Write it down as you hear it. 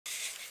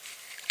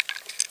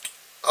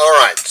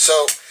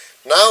So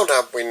now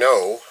that we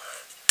know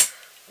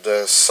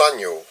the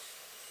Sanyo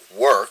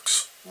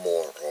works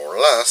more or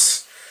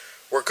less,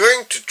 we're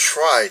going to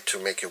try to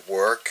make it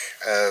work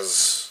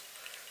as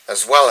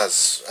well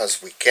as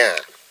we can.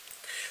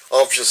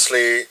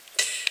 Obviously,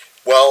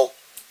 well,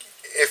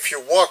 if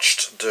you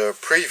watched the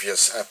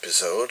previous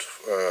episode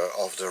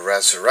of the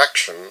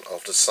resurrection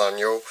of the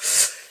Sanyo,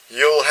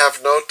 you'll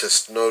have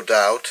noticed, no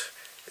doubt,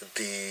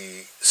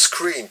 the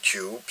screen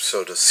tube,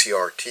 so the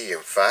CRT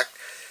in fact,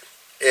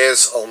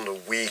 is on the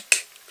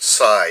weak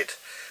side.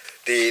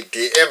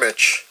 The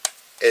image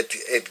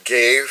it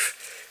gave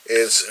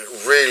is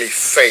really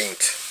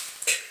faint.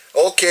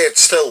 Okay, it's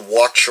still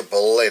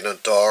watchable in a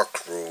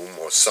dark room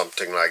or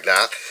something like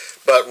that,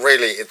 but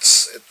really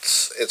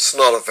it's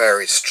not a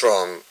very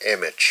strong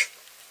image.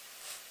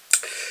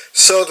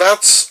 So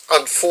that's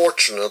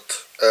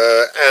unfortunate,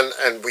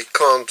 and we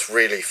can't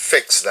really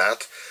fix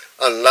that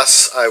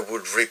unless I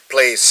would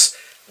replace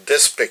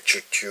this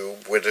picture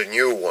tube with a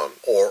new one,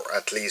 or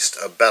at least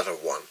a better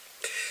one.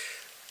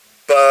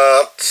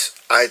 But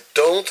I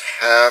don't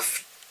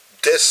have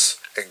this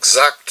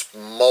exact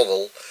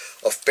model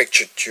of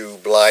picture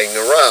tube lying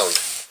around.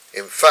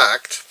 In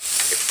fact,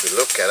 if we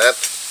look at it,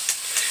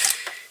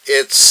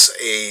 it's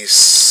a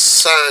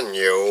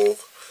Sanyo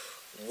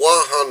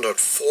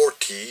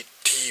 140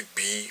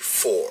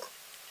 TB4.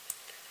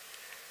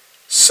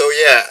 So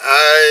yeah,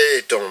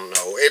 I don't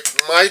know. It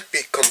might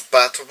be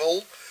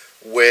compatible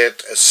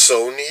with a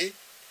Sony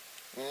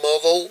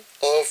model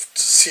of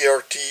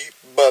CRT,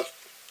 but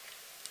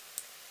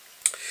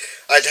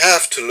I'd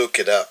have to look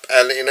it up.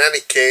 And in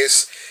any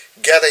case,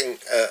 getting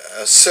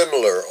a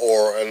similar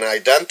or an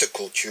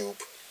identical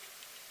tube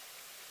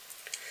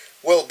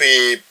will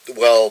be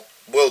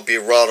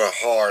rather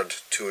hard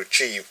to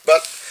achieve,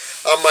 but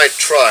I might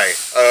try.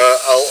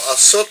 I'll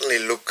certainly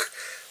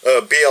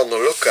be on the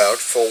lookout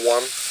for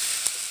one,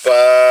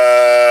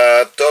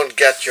 but don't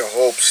get your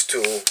hopes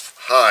too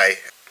high.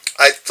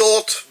 I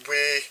thought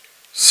we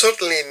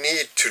certainly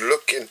need to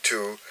look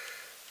into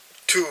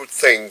two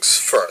things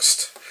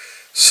first.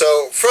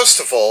 So first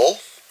of all,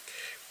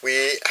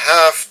 we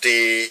have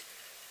the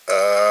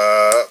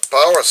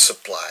power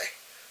supply,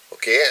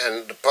 okay,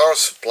 and the power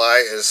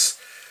supply is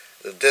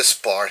this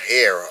part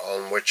here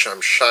on which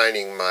I'm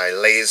shining my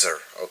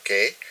laser,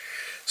 okay.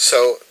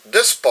 So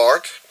this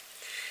part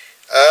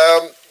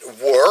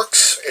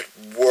works. It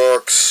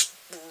works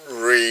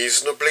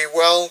reasonably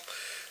well,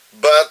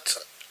 but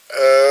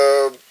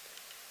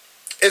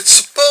it's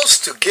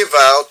supposed to give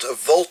out a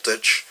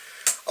voltage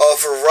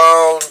of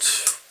around,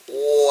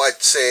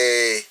 I'd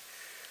say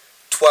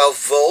 12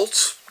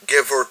 volts,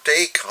 give or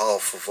take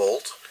half a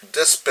volt.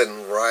 This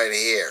pin right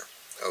here,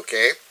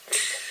 okay.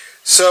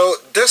 So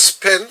this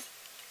pin,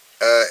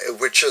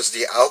 which is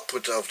the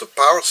output of the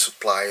power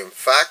supply, in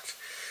fact,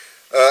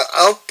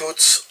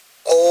 outputs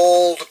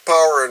all the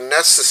power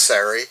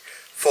necessary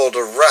for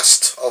the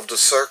rest of the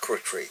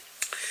circuitry.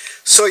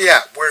 So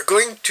yeah, we're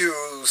going to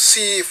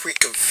see if we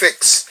can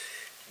fix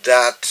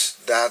that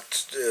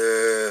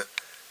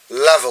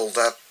level,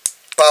 that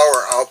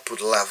power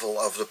output level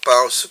of the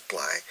power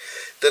supply.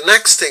 The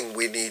next thing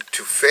we need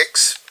to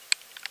fix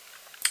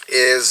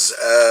is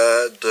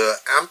the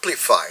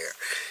amplifier,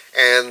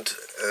 and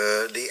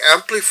the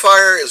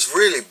amplifier is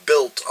really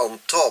built on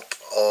top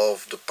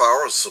of the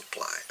power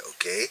supply,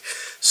 okay.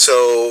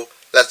 So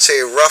let's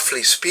say,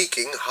 roughly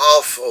speaking,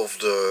 half of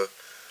the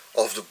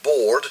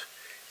board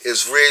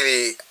is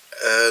really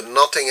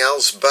nothing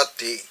else but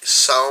the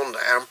sound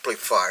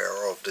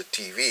amplifier of the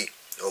TV,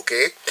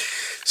 okay.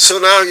 So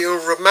now you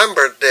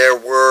remember there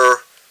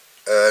were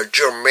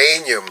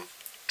germanium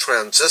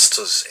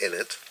transistors in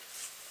it,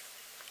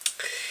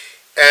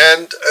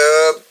 and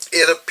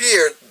it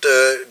appeared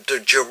the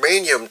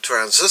germanium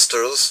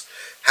transistors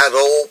had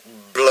all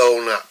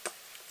blown up.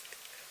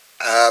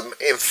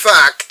 In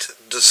fact,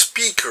 the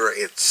speaker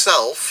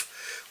itself,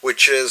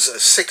 which is a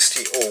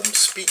 60 ohm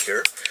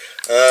speaker,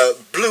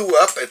 blew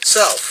up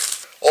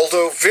itself.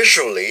 Although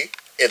visually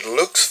it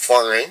looks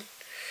fine,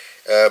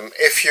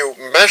 if you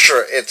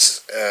measure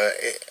its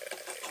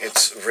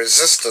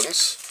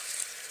resistance,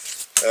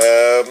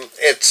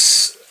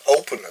 it's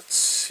open. Let's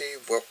see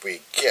what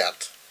we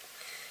get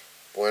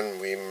when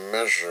we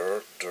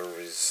measure the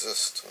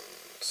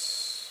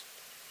resistance.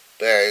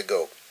 There you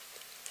go.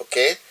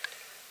 Okay,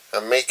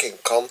 I'm making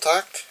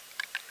contact.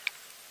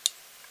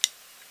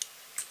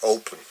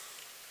 Open.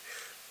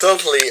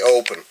 Totally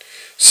open.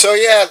 So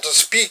yeah, the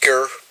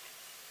speaker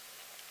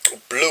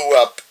blew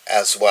up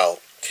as well.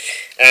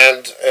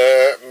 And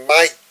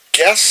my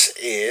guess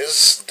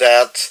is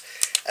that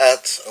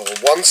at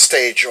one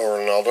stage or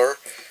another,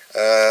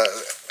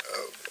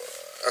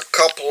 a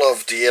couple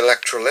of the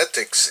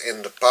electrolytics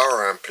in the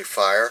power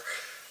amplifier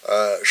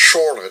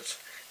shorted,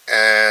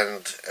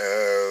 and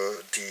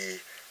the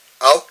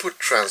output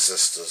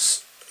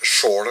transistors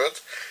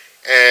shorted,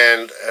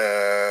 and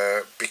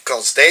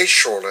because they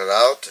shorted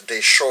out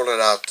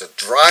the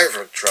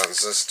driver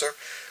transistor,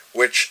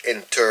 which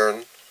in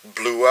turn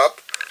blew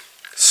up.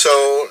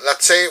 So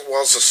let's say it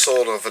was a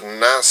sort of a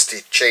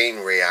nasty chain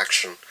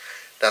reaction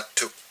that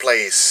took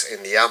place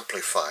in the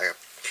amplifier.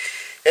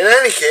 In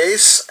any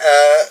case,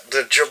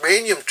 the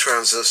germanium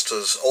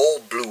transistors all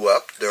blew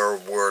up. There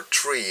were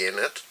 3 in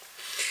it,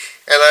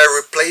 and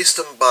I replaced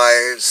them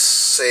by,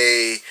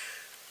 say,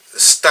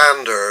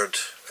 standard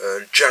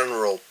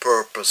general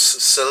purpose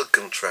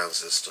silicon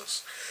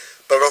transistors.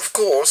 But of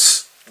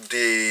course,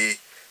 the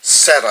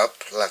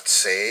setup, let's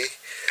say,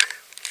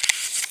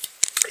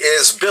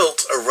 is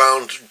built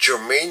around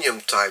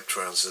germanium type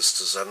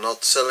transistors and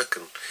not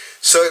silicon.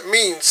 So it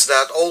means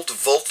that all the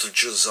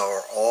voltages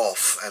are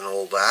off and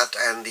all that,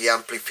 and the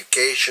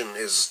amplification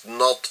is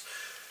not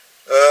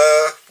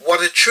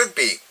what it should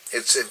be.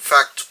 It's in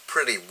fact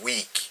pretty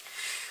weak.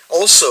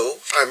 Also,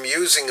 I'm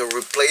using a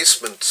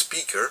replacement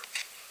speaker,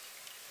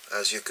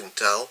 as you can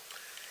tell,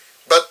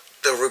 but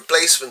the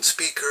replacement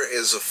speaker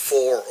is a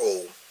 4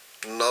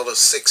 ohm, not a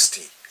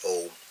 60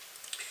 ohm.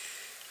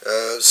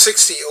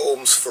 60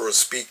 ohms for a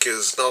speaker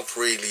is not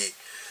really,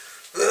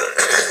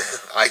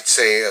 I'd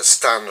say, a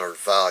standard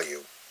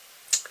value.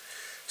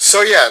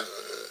 So yeah,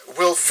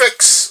 we'll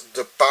fix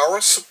the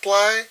power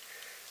supply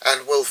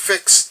and we'll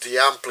fix the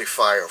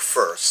amplifier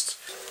first.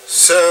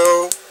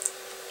 So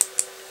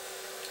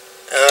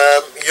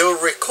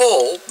you'll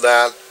recall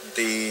that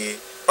the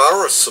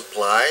power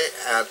supply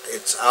at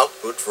its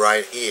output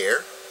right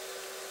here,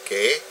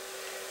 okay,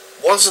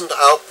 wasn't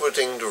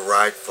outputting the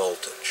right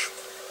voltage.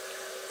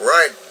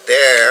 Right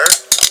there,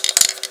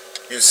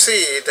 you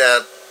see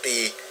that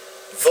the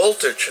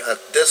voltage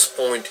at this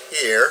point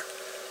here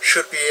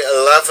should be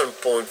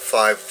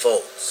 11.5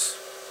 volts,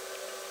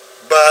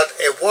 but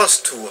it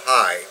was too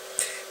high.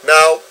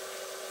 Now,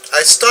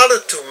 I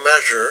started to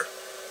measure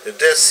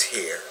this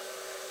here,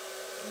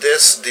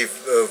 this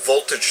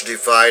voltage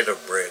divider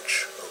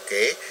bridge,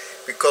 okay,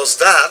 because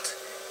that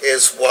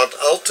is what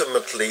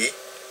ultimately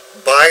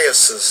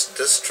biases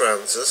this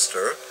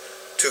transistor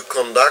to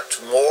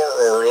conduct more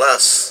or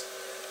less,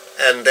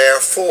 and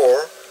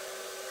therefore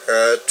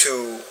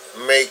to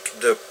make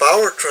the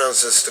power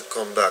transistor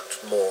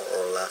conduct more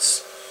or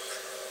less.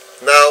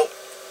 Now,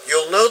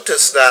 you'll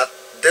notice that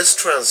this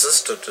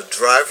transistor, the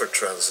driver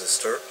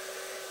transistor,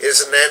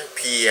 is an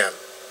NPN,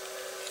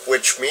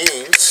 which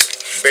means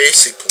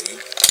basically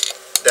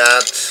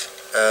that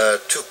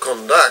to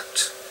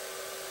conduct,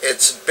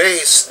 its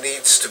base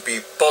needs to be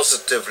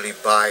positively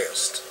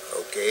biased,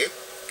 okay?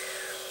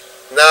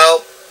 Now,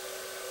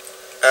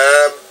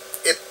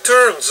 it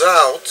turns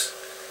out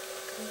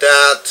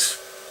that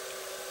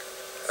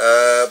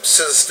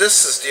since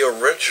this is the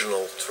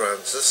original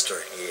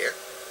transistor here,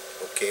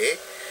 okay,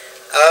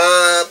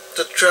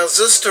 the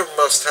transistor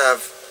must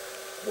have,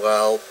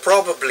 well,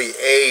 probably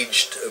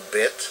aged a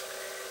bit,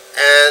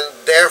 and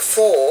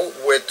therefore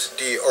with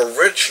the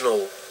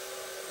original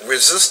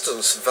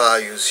resistance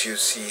values you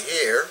see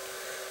here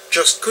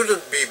just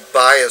couldn't be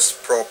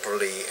biased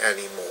properly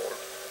anymore.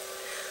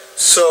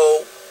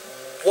 So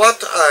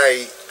what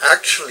I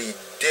actually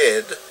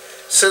did,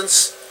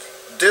 since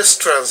this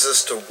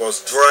transistor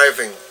was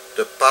driving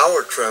the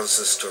power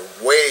transistor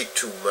way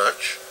too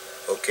much,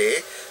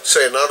 okay,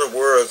 so in other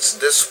words,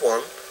 this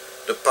one,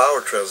 the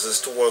power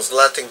transistor, was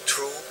letting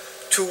through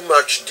too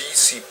much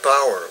DC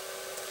power.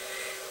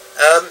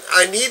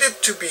 I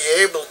needed to be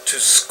able to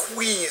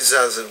squeeze,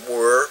 as it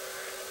were,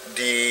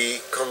 the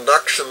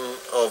conduction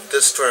of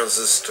this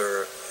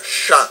transistor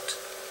shut.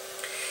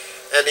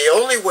 And the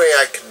only way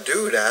I can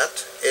do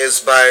that is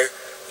by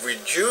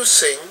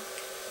reducing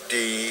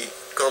the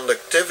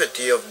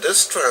conductivity of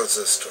this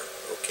transistor,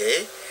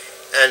 okay?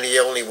 And the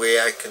only way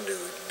I can do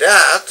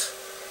that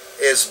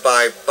is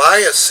by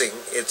biasing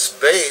its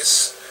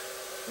base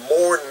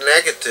more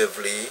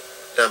negatively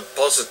than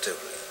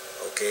positively,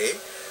 okay?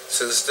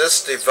 Since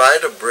this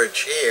divider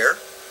bridge here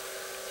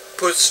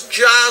puts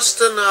just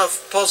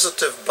enough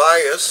positive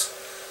bias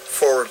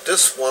for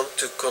this one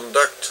to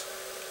conduct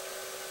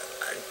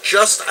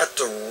just at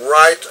the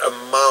right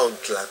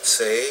amount, let's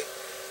say,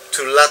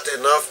 to let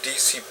enough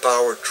DC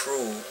power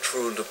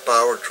through the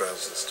power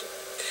transistor.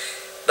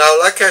 Now,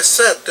 like I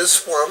said,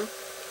 this one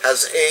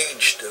has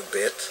aged a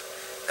bit,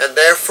 and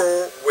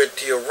therefore with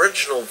the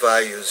original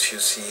values you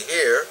see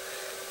here,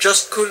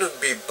 just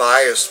couldn't be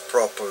biased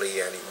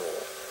properly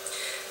anymore.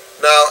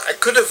 Now, I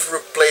could have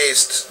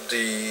replaced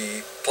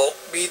the pot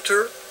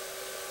meter,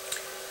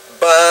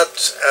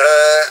 but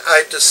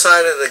I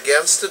decided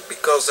against it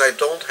because I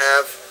don't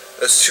have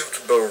a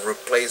suitable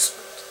replacement.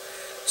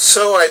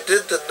 So I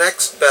did the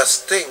next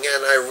best thing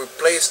and I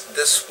replaced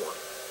this one.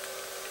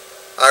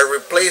 I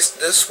replaced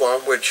this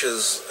one, which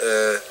is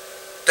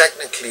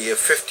technically a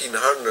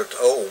 1500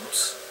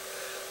 ohms,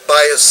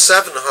 by a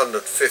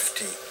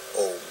 750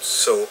 ohms,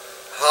 so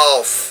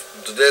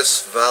half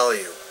this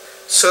value.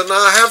 So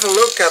now have a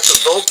look at the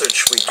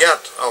voltage we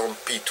get on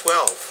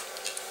P12.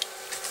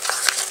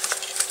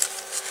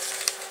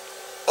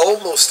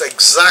 Almost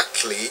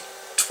exactly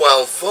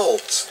 12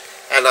 volts,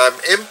 and I'm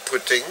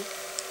inputting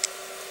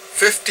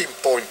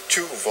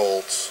 15.2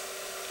 volts.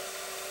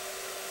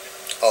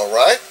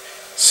 Alright,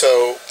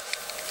 so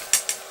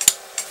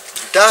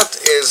that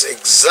is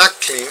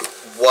exactly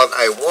what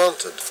I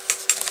wanted.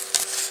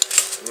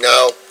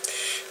 Now,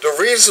 The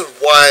reason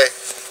why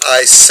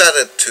I set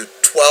it to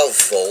 12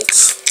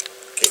 volts,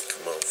 okay,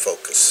 come on,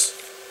 focus.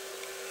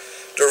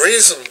 The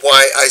reason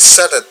why I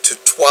set it to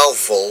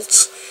 12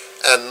 volts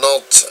and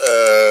not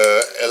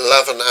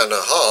 11 and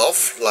a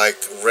half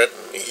like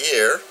written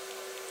here,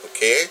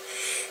 okay,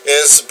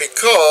 is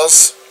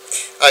because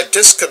I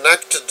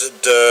disconnected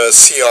the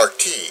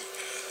CRT.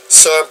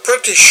 So I'm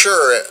pretty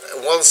sure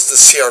once the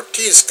CRT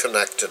is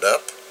connected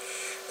up,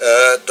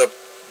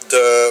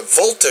 the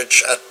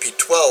voltage at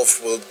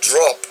P12 will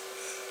drop,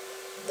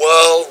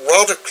 well,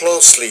 rather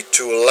closely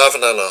to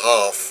 11 and a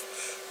half.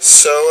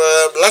 So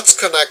let's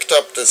connect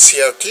up the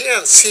CRT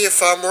and see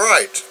if I'm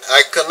right.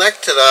 I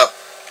connected up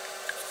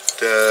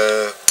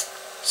the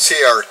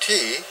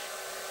CRT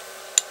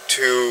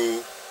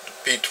to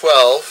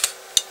P12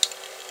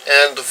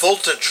 and the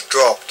voltage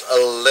dropped a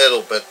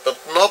little bit, but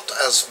not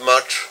as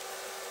much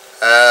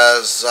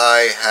as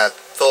I had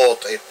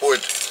thought it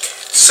would.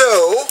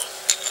 So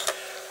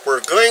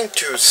we're going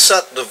to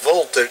set the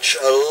voltage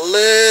a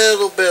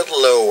little bit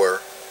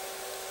lower.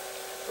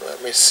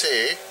 Let me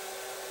see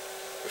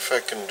if I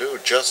can do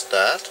just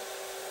that.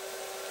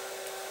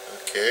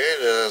 Okay,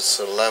 that's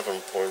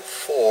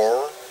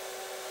 11.4.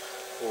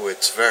 Oh,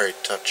 it's very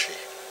touchy.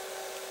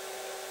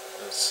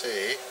 Let's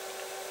see.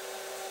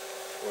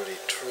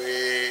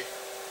 43.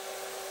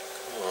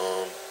 Come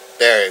on.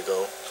 There you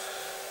go.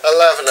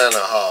 11 and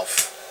a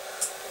half.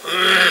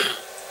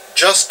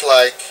 Just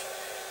like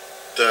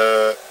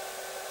the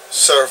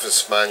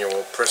service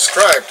manual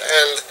prescribed.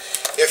 And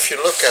if you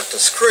look at the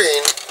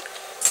screen,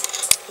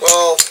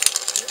 well,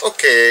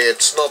 okay,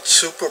 it's not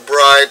super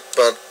bright,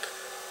 but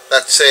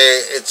let's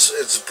say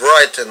it's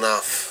bright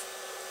enough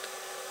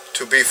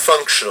to be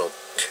functional.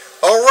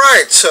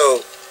 Alright,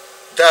 so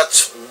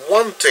that's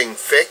one thing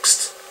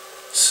fixed.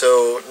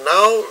 So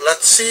now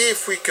let's see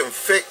if we can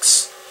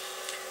fix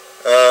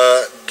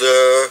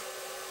the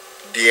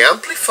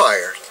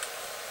amplifier.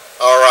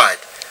 Alright,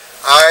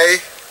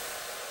 I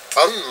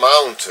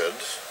unmounted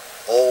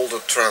all the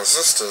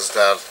transistors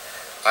that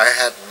I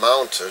had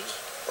mounted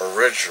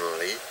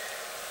originally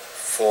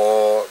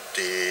for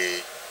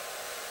the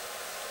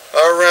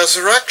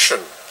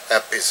resurrection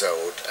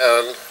episode,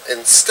 and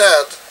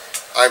instead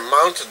I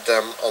mounted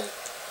them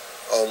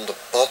on the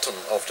bottom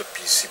of the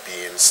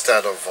PCB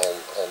instead of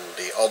on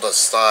the other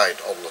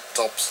side, on the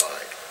top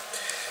side,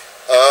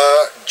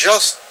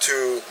 just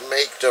to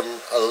make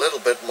them a little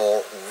bit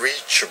more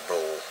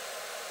reachable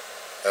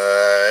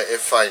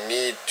if I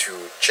need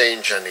to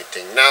change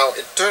anything. Now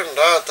it turned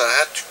out I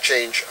had to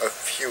change a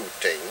few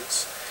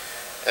things,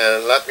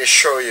 and let me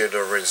show you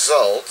the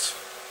result.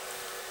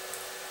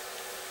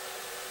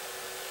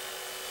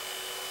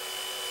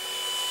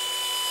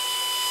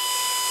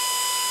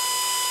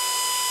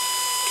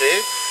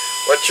 Okay,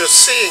 what you're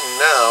seeing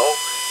now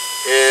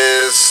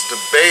is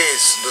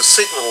the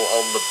signal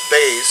on the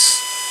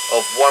base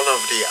of one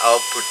of the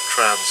output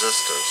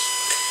transistors.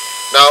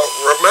 Now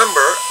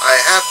remember, I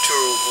had to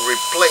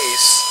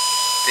replace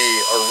the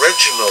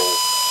original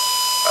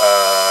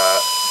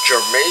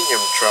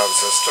germanium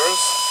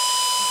transistors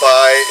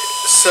by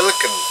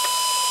silicon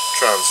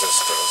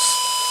transistors,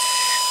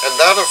 and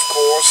that of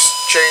course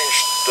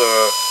changed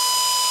the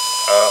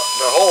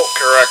whole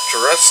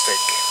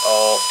characteristic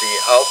of the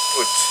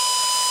output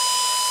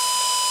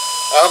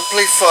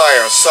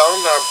amplifier,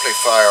 sound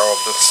amplifier of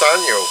the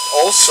Sanyo.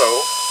 Also,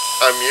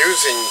 I'm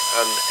using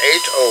an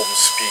 8 ohm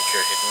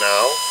speaker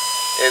now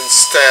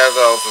instead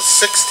of a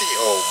 60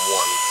 ohm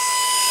one.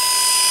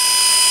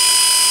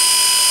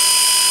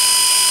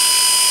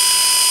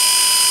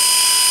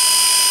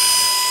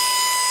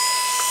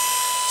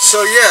 So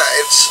yeah,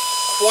 it's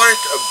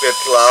quite a bit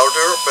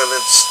louder, but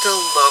it's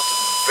still not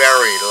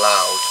very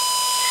loud.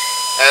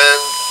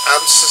 And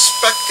I'm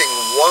suspecting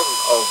one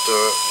of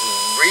the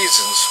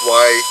reasons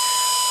why,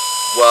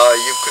 well,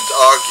 you could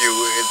argue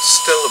it's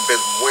still a bit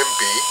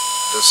wimpy,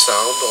 the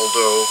sound,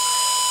 although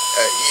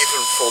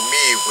even for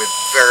me with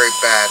very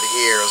bad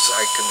ears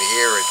I can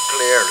hear it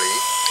clearly,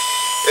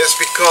 is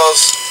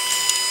because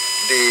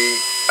the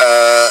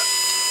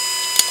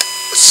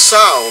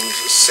sound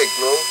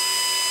signal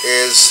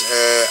is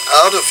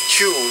out of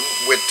tune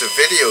with the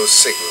video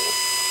signal.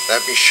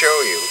 Let me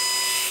show you.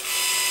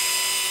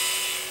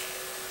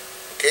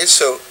 Okay,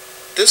 so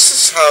this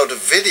is how the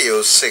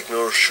video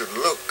signal should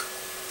look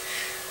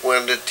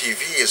when the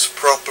TV is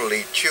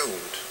properly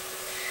tuned.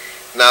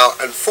 Now,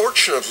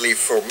 unfortunately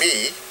for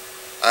me,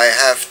 I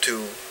have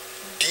to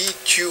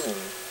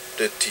detune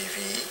the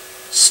TV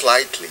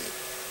slightly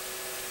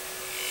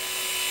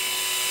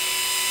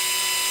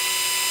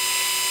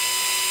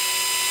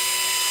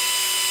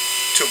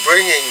to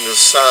bring in the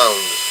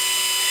sound.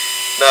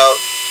 Now,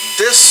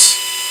 this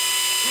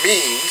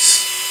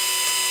means,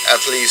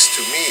 at least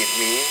to me it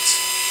means,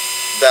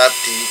 that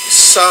the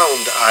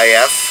sound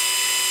IF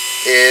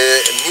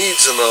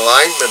needs an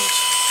alignment.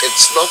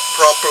 It's not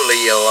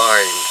properly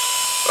aligned.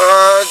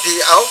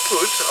 The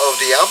output of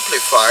the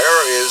amplifier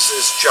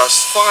is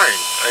just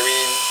fine. I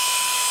mean,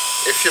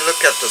 if you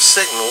look at the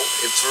signal,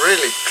 it's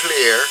really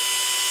clear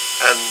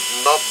and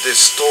not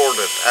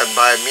distorted, and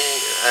I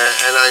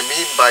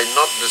mean by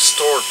not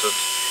distorted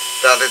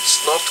that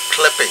it's not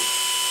clipping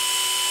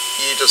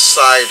either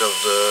side of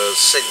the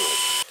signal.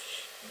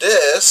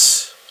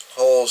 This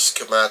whole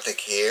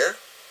schematic here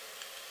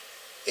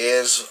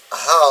is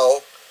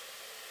how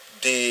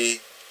this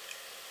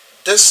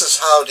is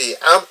how the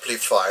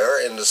amplifier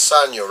in the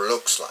Sanyo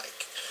looks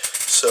like.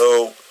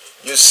 So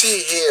you see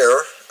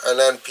here an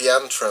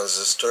NPN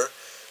transistor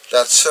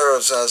that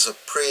serves as a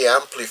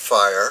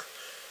preamplifier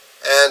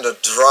and a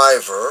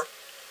driver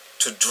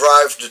to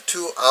drive the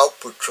two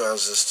output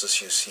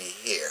transistors you see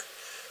here,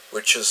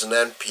 which is an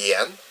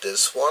NPN,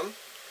 this one,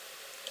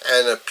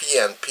 and a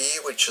PNP,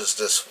 which is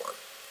this one.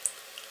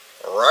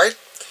 Alright,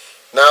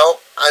 now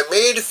I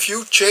made a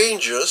few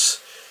changes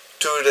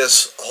to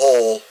this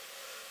whole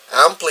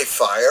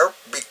amplifier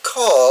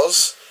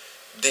because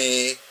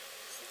the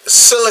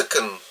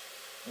silicon,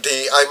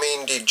 the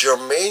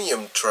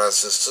germanium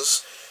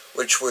transistors,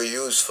 which were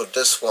used for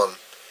this one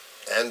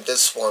and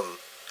this one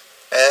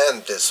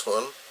and this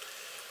one,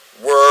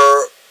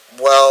 were,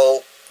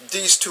 well,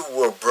 these two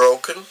were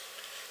broken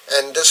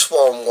and this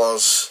one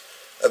was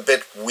a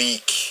bit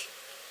weak.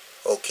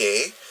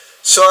 Okay,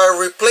 so I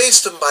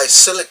replaced them by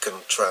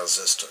silicon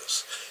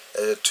transistors.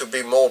 To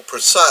be more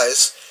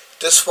precise,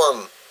 this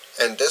one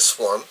and this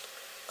one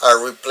are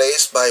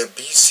replaced by a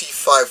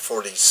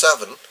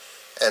BC547,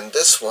 and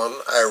this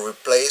one I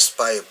replaced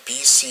by a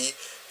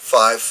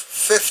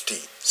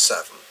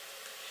BC557.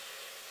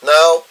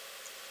 Now,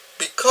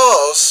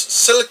 because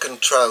silicon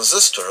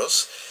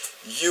transistors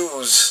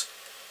use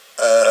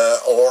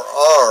or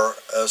are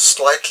a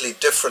slightly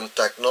different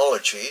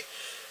technology,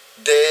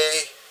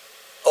 they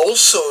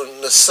also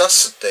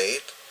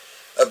necessitate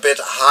a bit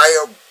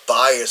higher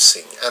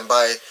biasing, and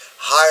by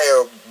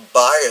higher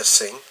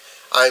biasing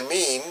I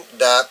mean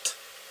that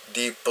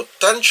the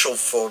potential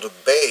for the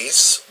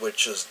base,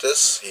 which is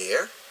this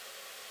here,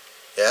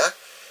 yeah,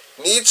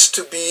 needs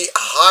to be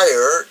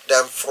higher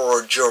than for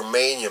a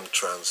germanium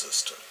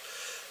transistor.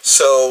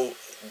 So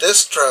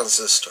this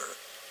transistor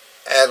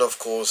and of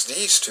course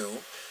these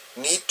two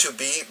need to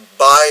be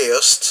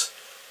biased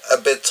a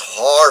bit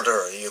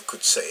harder, you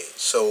could say,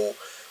 so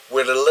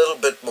with a little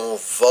bit more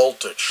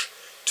voltage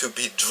to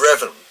be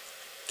driven.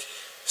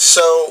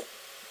 So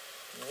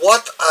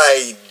what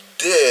I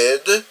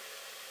did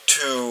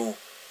to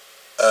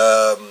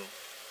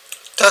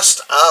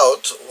test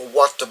out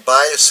what the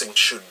biasing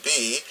should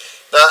be,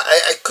 now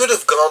I could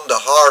have gone the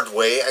hard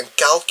way and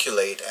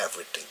calculate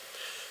everything,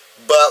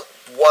 but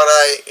what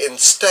I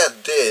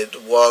instead did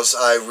was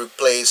I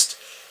replaced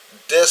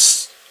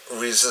this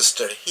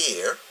resistor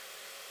here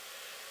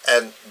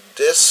and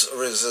this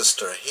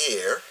resistor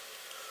here,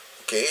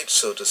 okay,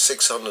 so the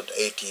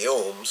 680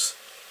 ohms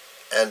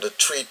and the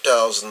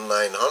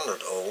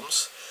 3900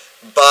 ohms,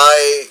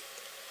 by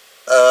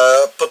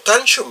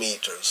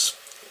potentiometers,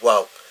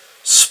 well,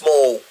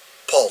 small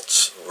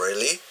pots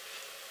really,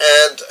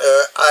 and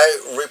I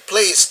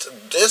replaced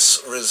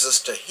this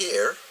resistor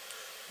here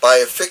by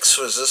a fixed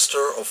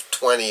resistor of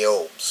 20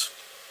 ohms.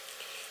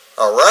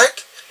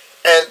 Alright,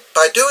 and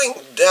by doing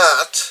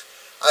that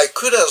I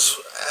could, as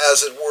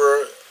it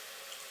were,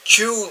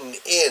 tune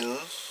in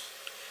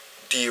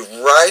the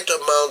right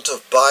amount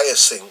of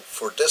biasing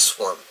for this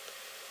one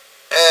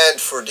and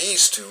for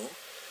these two,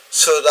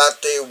 so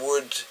that they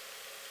would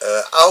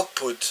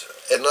output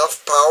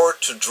enough power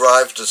to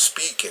drive the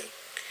speaker.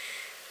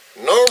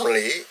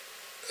 Normally,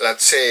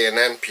 let's say an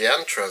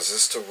NPN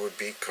transistor would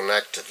be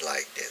connected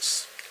like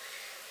this,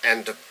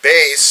 and the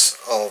base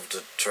of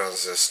the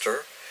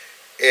transistor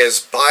is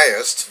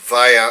biased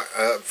via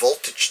a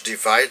voltage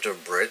divider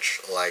bridge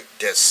like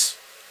this,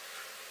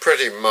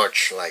 pretty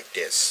much like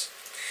this.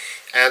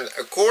 And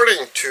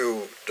according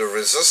to the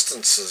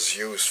resistances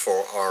used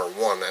for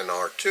R1 and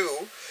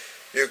R2,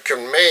 you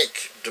can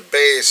make the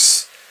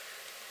base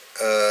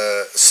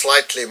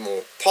slightly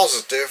more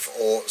positive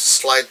or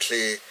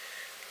slightly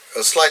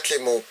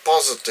more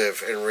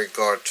positive in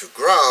regard to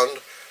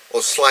ground,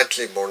 or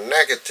slightly more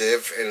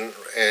negative in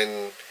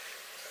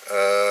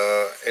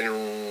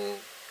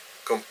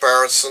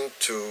comparison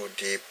to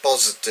the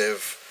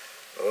positive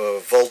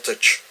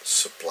voltage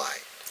supply.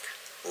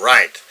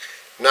 Right.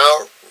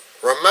 Now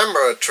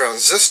remember, a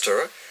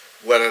transistor,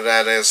 whether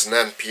that is an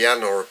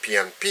NPN or a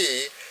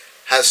PNP,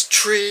 has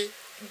three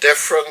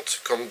different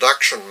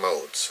conduction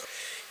modes.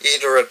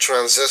 Either a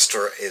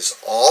transistor is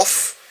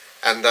off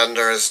and then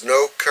there is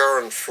no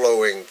current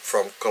flowing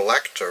from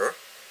collector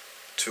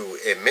to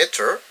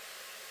emitter,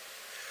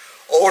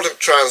 or the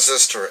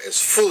transistor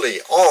is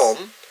fully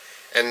on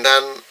and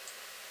then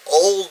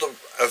all the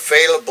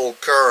available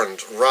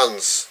current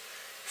runs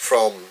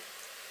from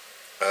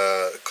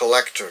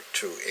collector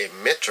to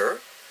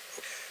emitter.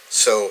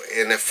 So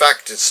in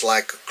effect it's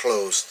like a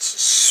closed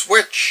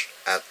switch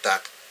at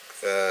that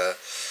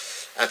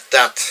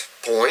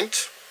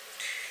point,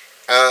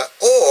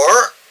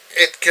 or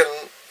it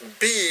can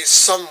be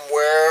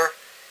somewhere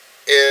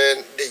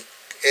in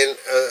a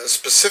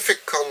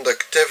specific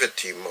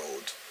conductivity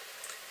mode.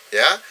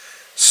 Yeah,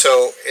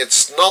 so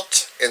it's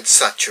not in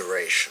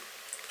saturation.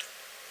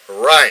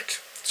 Right,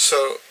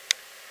 so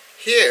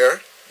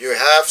here you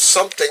have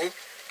something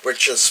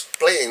which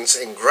explains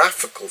in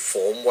graphical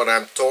form what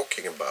I'm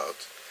talking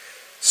about.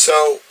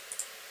 So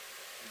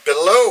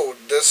below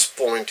this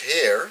point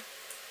here,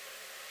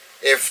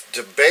 if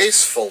the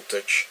base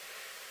voltage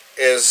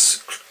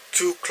is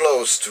too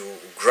close to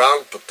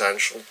ground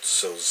potential,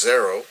 so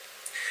 0,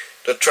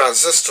 the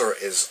transistor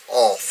is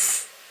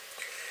off.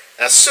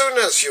 As soon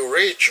as you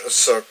reach a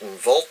certain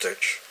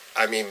voltage,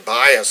 I mean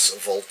bias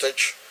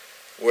voltage,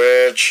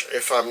 which,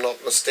 if I'm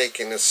not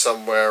mistaken, is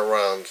somewhere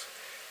around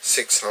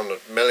 600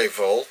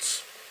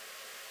 millivolts,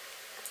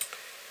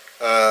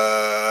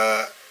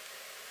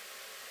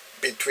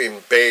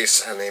 between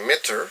base and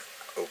emitter,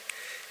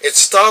 it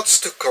starts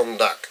to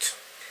conduct.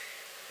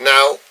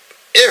 Now,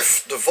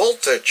 if the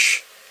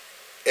voltage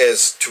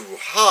is too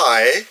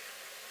high,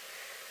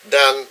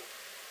 then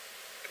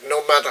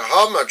no matter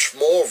how much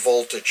more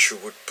voltage you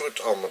would put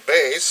on the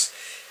base,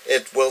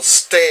 it will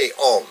stay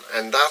on,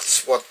 and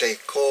that's what they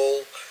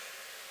call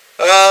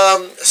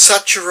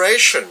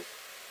saturation.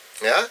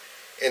 Yeah,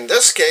 in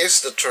this case,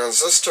 the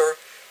transistor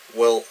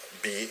will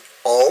be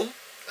on,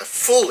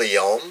 fully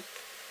on,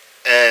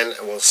 and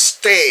will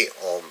stay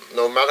on,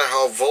 no matter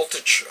how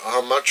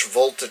much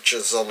voltage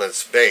is on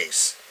its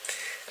base,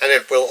 and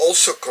it will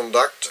also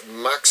conduct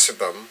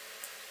maximum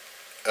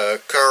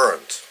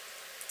current.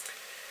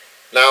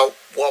 Now,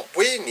 what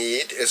we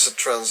need is a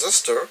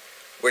transistor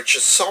which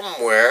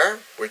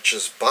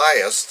is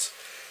biased,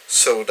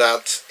 so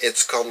that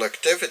its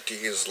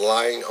conductivity is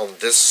lying on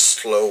this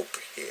slope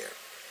here.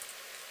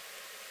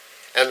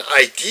 And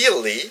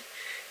ideally,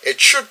 it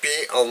should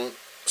be on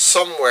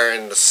somewhere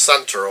in the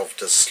center of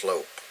the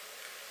slope.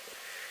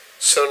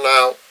 So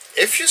now,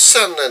 if you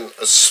send in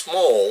a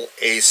small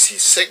AC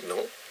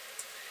signal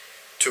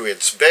to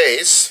its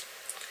base,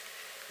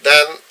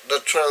 then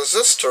the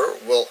transistor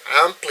will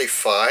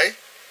amplify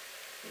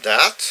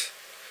that,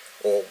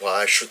 or well,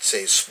 I should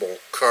say small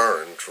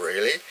current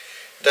really.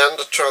 Then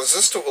the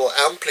transistor will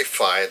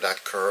amplify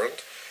that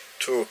current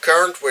to a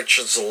current which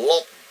is a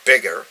lot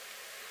bigger,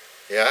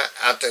 yeah,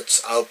 at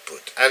its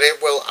output, and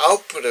it will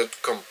output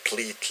it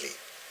completely.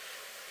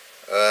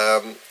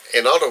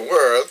 In other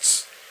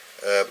words,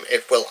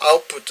 it will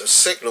output a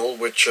signal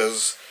which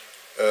is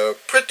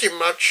pretty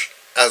much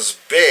as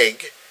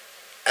big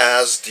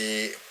as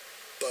the,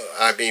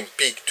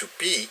 peak to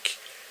peak,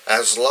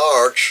 as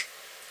large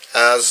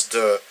as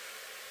the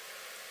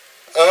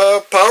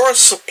power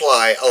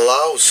supply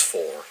allows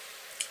for.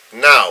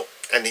 Now,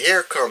 and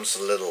here comes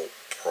a little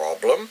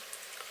problem.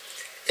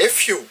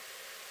 If you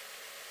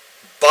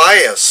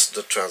bias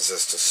the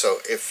transistor, so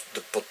if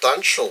the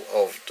potential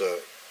of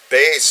the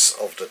base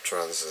of the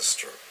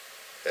transistor,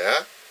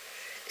 yeah,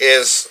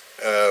 is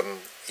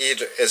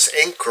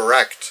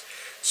incorrect,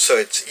 so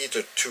it's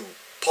either too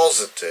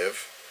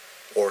positive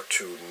or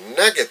too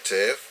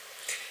negative,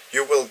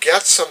 you will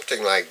get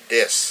something like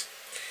this.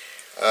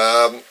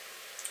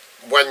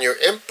 When you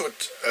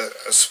input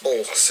a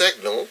small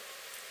signal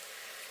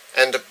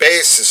and the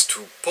base is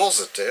too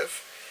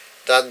positive,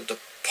 then the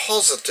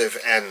positive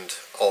end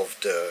of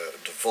the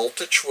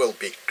voltage will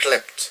be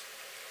clipped.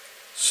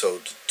 So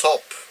the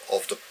top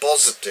of the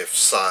positive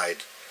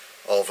side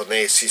of an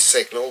AC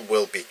signal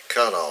will be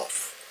cut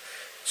off.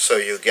 So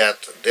you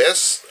get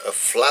this, a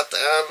flat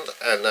end,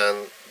 and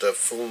then the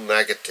full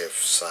negative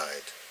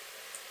side.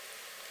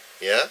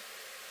 Yeah?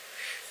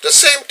 The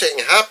same thing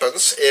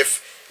happens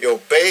if your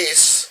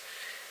base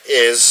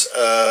is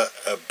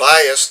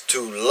biased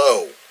too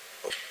low.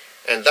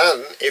 And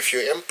then if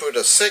you input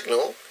a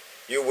signal,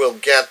 you will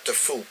get the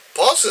full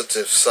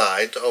positive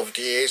side of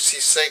the AC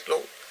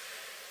signal,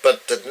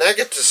 but the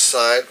negative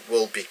side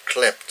will be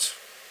clipped,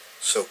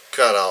 so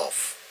cut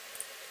off.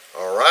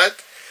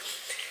 Alright?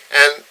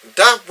 And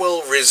that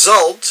will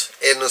result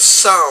in a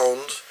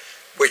sound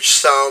which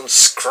sounds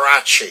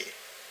scratchy.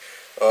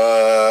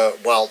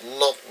 Well,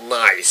 not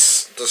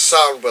nice. The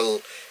sound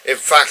will, in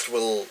fact,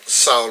 will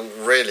sound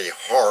really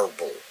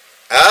horrible.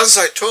 As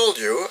I told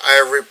you, I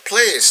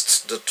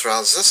replaced the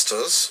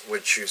transistors,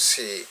 which you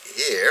see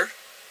here.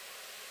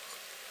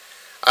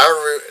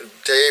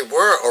 They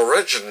were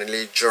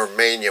originally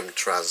germanium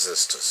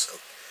transistors.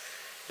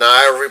 Now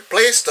I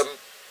replaced them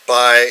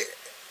by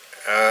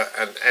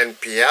an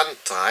NPN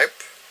type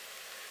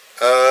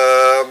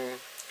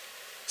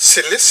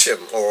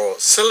silicium or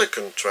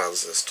silicon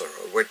transistor,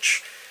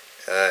 which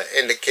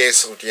in the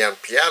case of the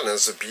NPN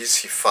is a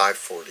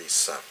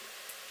BC547.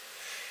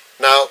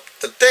 Now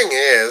the thing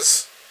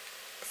is,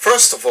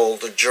 first of all,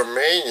 the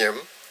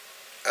germanium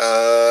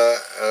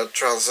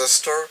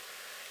transistor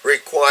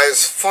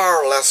requires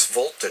far less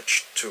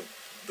voltage to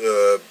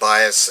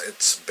bias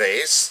its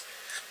base,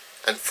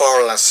 and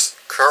far less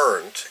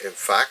current, in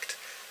fact,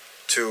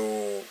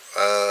 to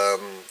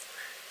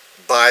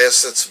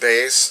bias its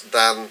base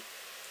than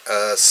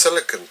a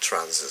silicon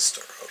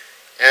transistor.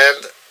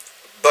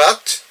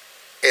 But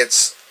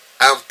its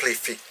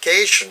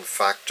amplification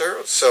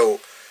factor,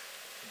 so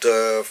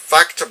the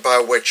factor by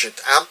which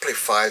it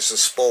amplifies a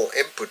small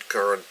input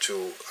current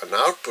to an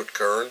output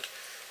current,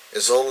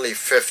 is only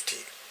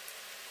 50.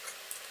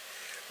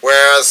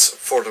 whereas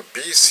for the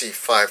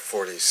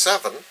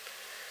BC547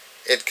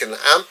 it can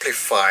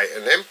amplify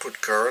an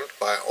input current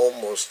by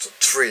almost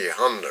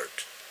 300.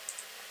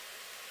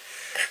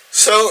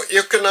 So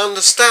you can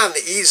understand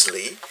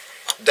easily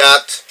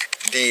that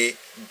the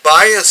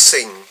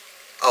biasing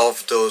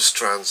of those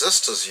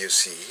transistors you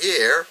see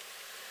here,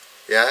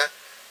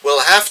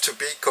 will have to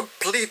be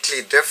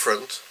completely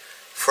different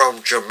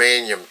from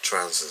germanium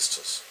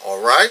transistors.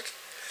 Alright?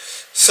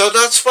 So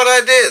that's what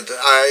I did.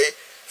 I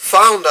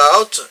found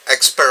out,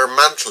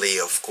 experimentally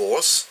of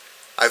course,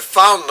 I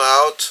found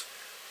out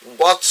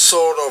what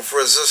sort of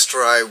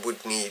resistor I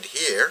would need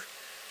here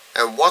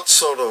and what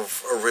sort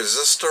of a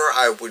resistor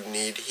I would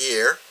need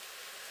here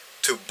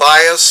to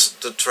bias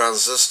the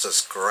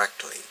transistors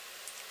correctly.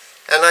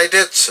 And I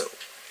did so.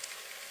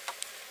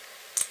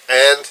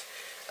 And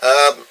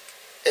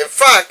in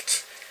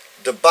fact,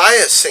 the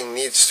biasing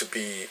needs to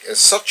be in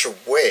such a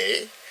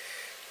way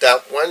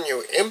that when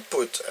you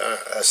input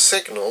a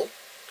signal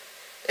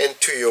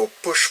into your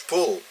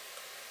push-pull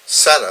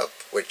setup,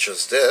 which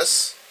is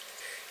this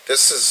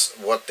is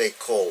what they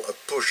call a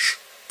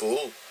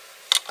push-pull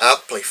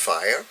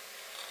amplifier,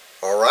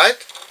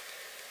 alright?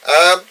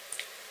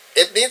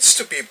 It needs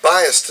to be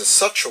biased in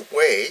such a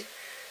way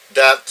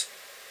that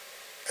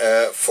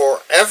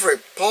for every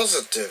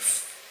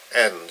positive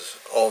end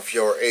of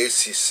your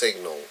AC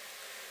signal,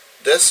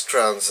 this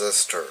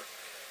transistor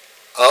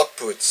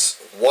outputs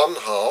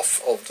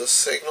 1/2 of the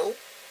signal,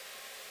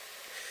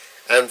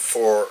 and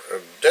for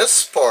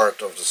this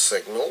part of the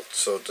signal,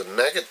 so the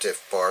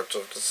negative part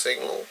of the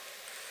signal,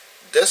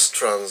 this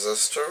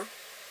transistor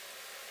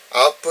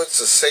outputs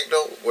a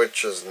signal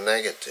which is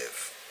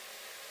negative.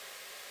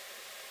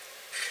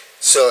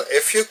 So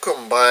if you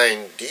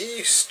combine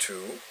these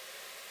two,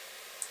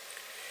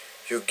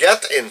 you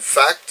get in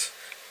fact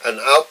an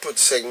output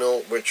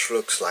signal which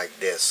looks like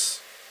this.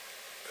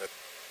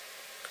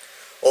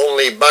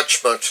 Only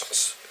much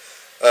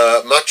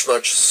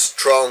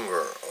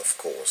stronger, of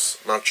course,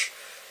 much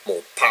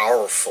more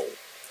powerful.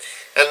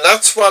 And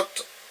that's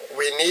what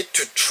we need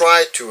to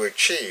try to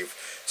achieve.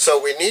 So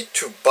we need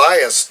to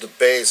bias the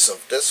base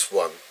of this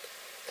one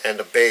and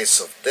the base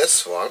of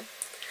this one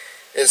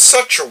in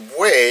such a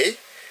way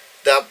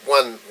that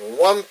when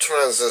one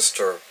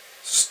transistor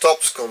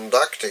stops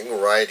conducting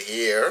right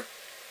here,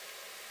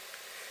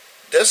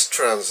 this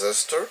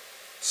transistor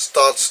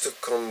starts to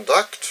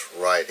conduct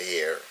right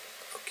here.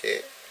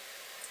 Okay,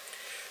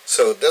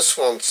 so this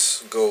one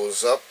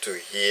goes up to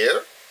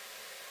here,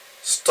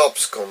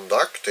 stops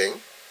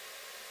conducting,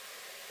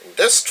 and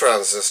this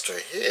transistor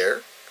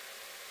here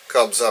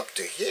comes up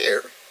to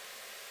here,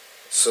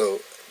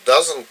 so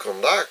doesn't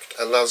conduct,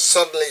 and then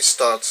suddenly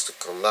starts to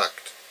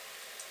conduct.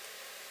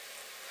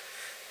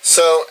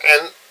 So,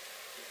 and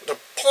the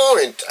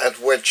point at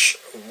which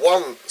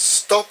one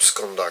stops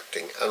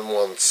conducting and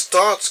one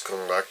starts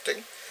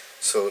conducting,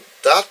 so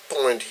that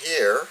point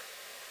here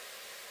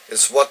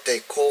is what they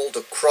call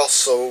the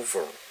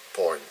crossover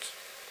point.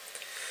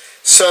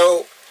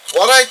 So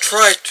what I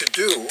tried to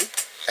do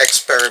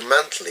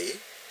experimentally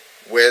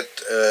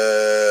with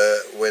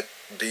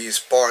these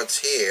parts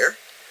here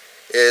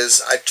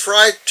is I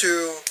tried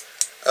to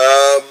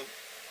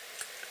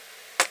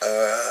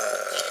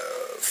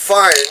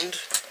find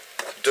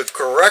the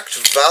correct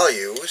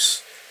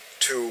values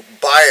to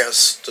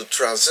bias the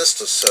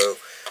transistor. So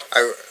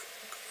I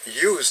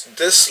used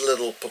this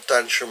little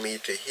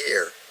potentiometer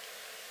here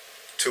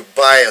to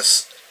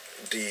bias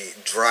the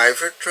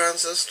driver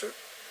transistor,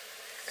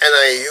 and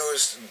I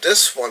used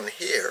this one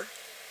here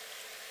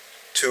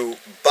to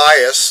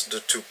bias the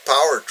two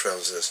power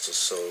transistors,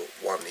 so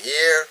one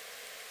here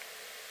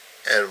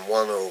and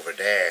one over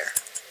there,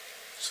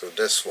 so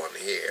this one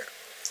here.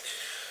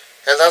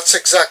 And that's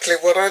exactly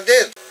what I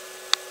did.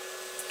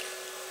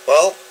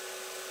 Well,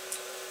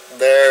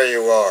 there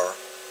you are.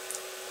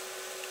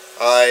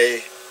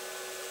 I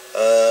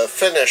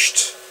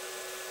finished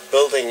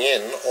building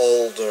in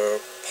all the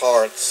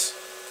parts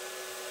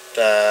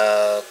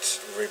that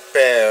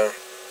repair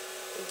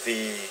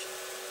the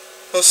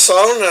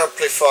sound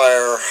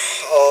amplifier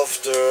of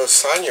the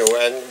Sanyo,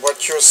 and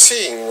what you're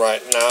seeing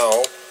right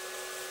now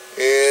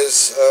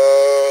is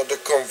the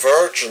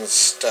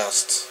convergence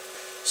test.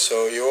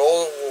 So you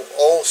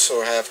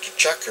also have the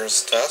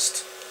checkers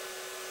test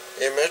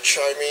image,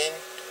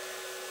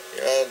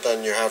 yeah,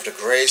 then you have the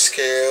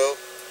grayscale,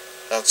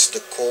 that's the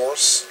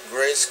coarse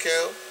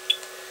grayscale,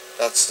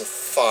 that's the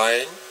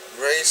fine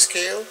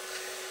grayscale,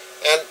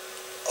 and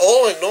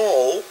all in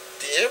all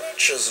the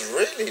image is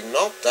really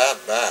not that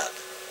bad.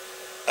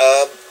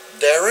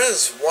 There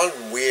is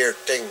one weird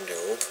thing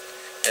though,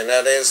 and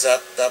that is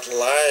that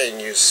line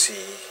you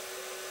see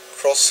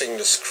crossing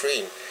the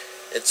screen.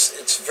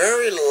 It's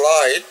very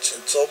light,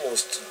 it's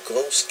almost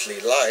ghostly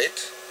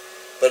light,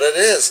 but it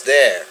is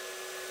there.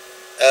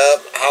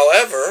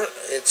 However,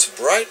 its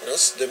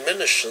brightness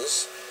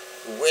diminishes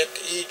with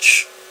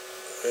each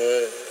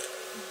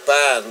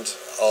band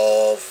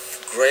of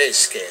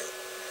grayscale.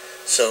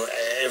 So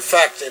in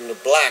fact in the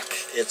black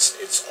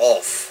it's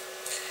off.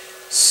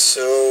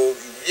 So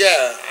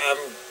yeah,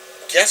 I'm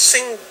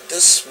guessing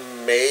this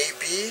may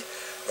be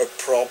a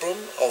problem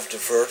of the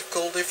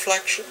vertical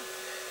deflection,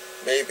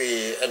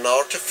 maybe an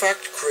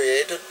artifact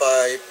created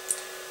by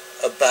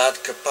a bad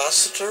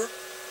capacitor,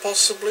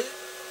 possibly.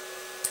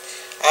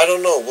 I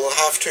don't know, we'll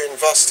have to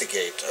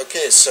investigate.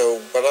 Okay, so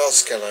what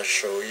else can I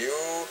show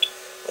you?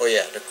 Oh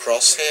yeah, the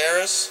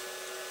crosshairs.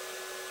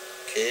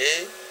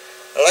 Okay,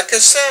 like I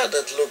said,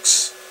 the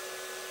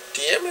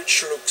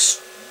image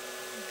looks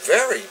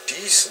very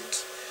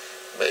decent.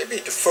 Maybe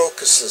the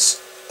focus is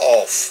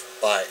off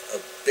by a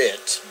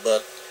bit,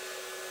 but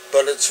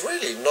it's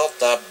really not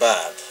that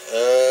bad.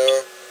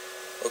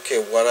 Okay,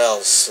 what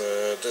else?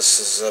 This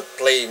is a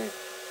plain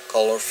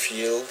color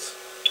field.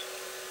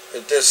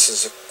 This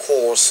is a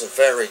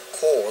very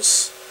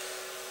coarse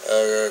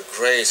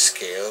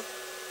grayscale.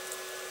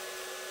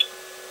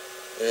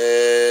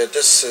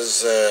 This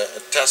is a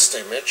test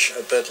image,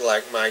 a bit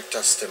like my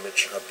test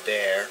image up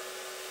there.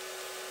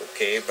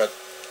 Okay, but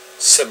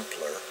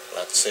simpler,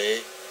 let's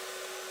say.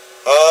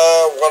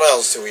 What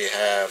else do we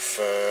have?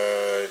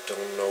 I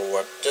don't know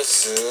what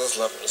this is.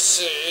 Let me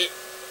see.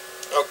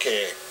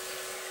 Okay,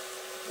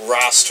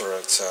 raster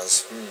it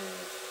says.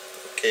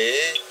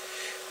 Okay.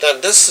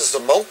 Then this is the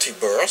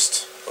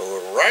multi-burst.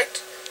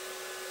 Alright.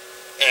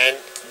 And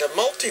the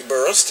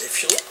multi-burst,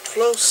 if you look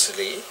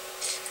closely,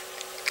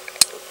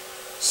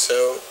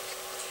 so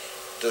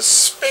the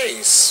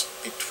space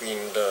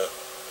between the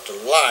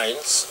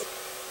lines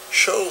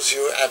shows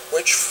you at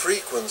which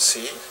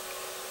frequency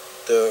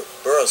the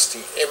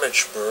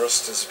image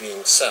burst is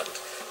being sent.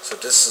 So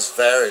this is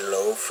very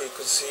low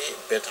frequency,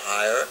 a bit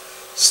higher,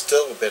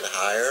 still a bit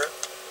higher,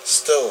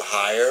 still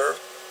higher,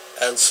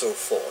 and so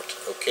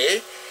forth.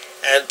 Okay?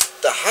 And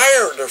the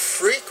higher the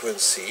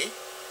frequency,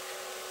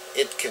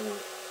 it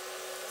can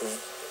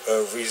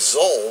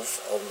resolve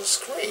on the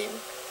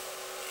screen.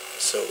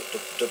 So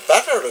the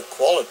better the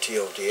quality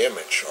of the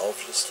image,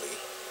 obviously.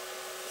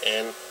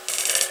 And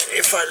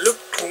if I look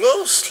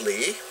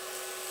closely,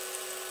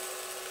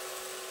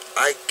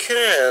 I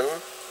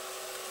can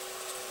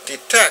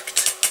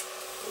detect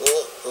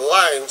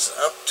lines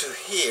up to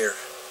here.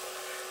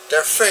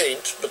 They're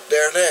faint, but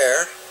they're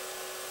there.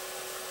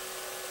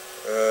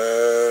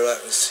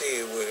 Let me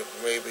see,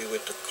 maybe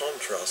with the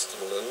contrast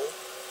a little.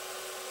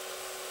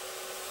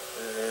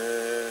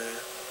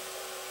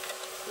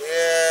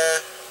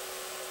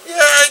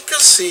 Yeah, I can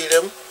see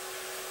them.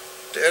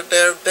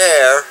 They're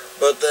there,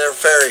 but they're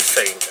very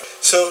faint.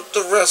 So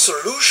the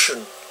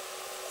resolution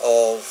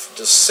of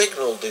the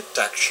signal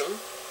detection,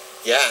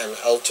 yeah, and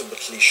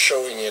ultimately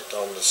showing it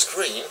on the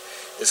screen,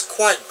 is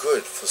quite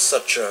good for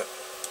such a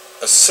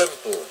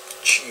simple,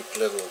 cheap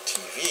little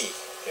TV,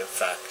 in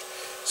fact.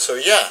 So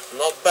yeah,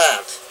 not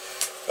bad.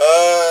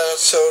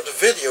 So the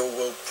video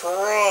will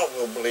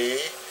probably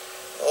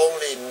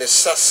only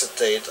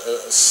necessitate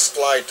a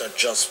slight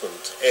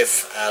adjustment,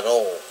 if at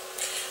all.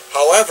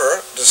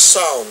 However, the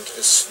sound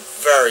is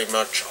very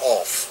much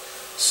off.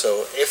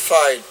 So if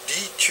I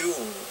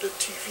detune the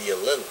TV a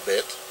little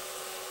bit,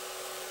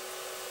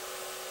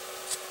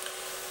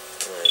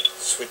 right,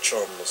 switch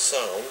on the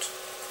sound,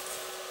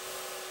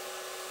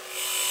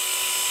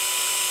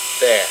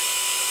 there,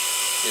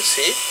 you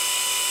see?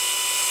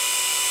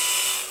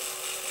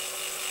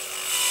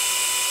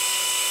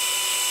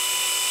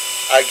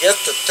 I get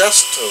the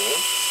test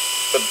tone,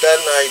 but then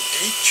I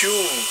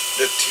detune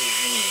the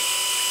TV.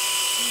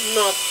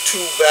 Not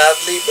too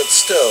badly, but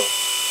still,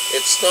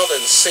 it's not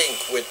in sync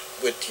with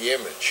the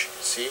image.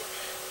 See?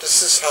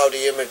 This is how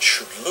the image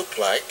should look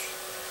like.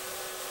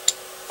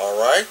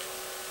 Alright?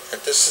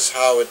 And this is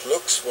how it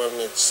looks when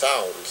it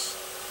sounds.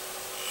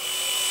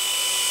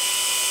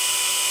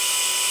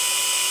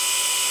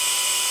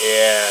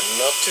 Yeah,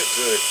 not too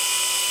good.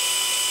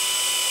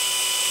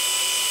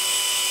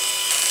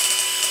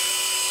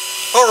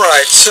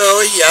 Alright, so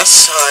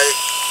yes, I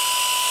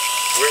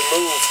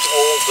removed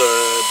all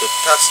the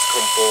test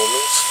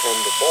components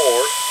from the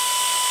board,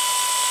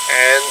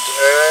 and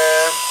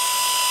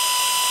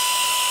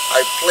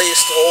I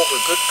placed all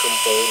the good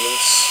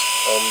components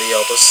on the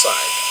other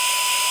side.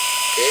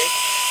 Okay,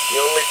 the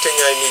only thing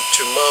I need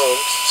to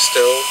mount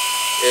still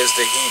is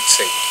the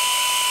heatsink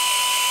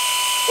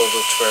for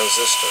the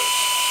transistors.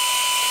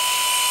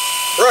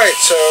 Right,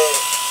 so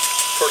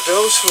for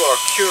those who are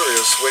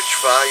curious which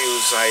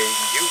values I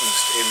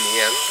used in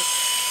the end,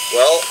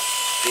 well,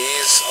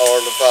 these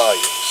are the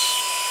values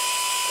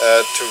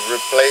to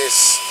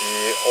replace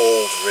the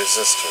old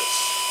resistors.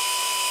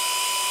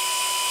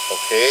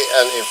 Okay,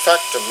 and in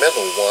fact the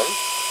middle one,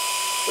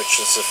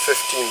 which is a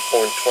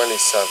 15.27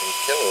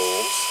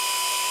 kiloohms,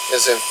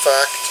 is in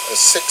fact a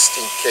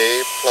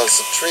 60K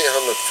plus a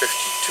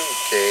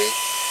 352K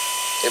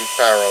in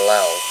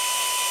parallel.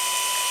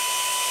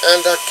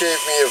 And that gave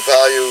me a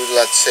value,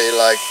 let's say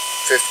like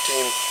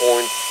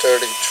 15.33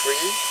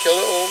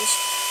 kiloohms,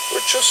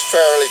 which is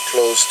fairly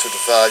close to the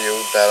value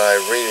that I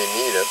really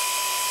needed,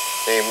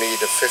 namely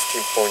the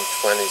 15.27.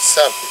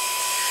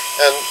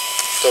 And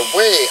the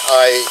way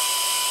I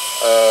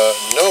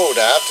know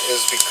that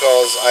is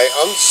because I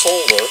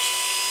unsoldered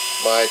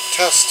my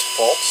test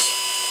pots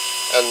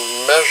and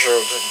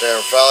measured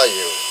their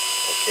value,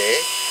 okay?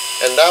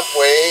 And that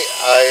way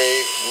I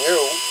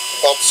knew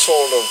what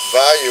sort of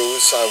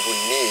values I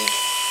would need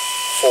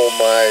for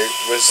my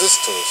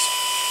resistance,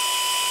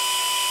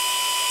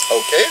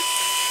 okay?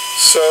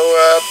 So,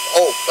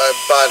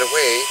 by the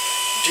way,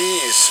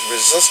 these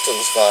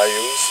resistance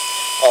values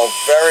are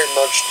very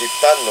much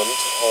dependent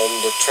on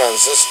the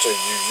transistor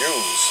you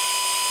use.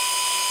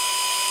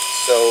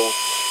 So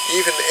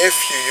even if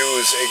you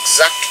use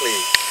exactly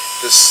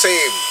the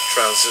same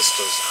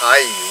transistors I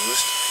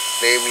used,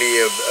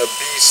 namely a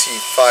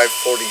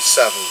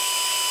BC547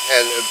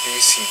 and a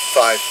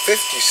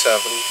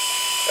BC557,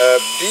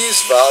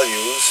 these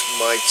values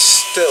might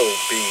still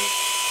be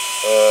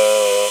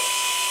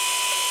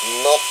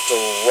not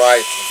the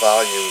right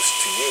values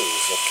to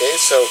use, okay?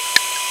 So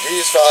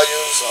these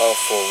values are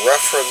for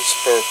reference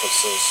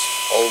purposes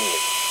only.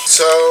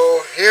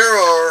 So here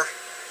are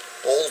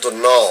all the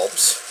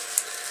knobs.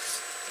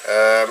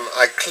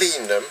 I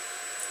cleaned them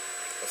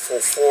for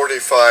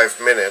 45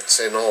 minutes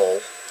in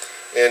all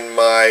in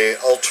my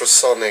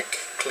ultrasonic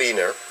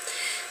cleaner,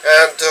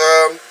 and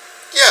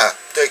yeah,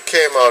 they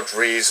came out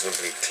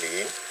reasonably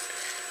clean.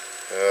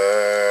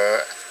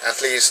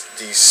 At least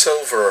the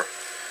silver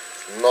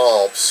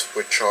knobs,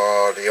 which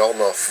are the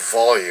on-off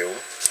volume,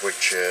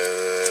 which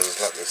is,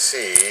 let me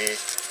see,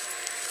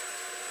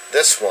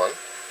 this one,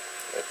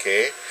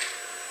 okay,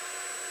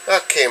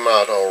 that came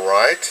out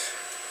alright.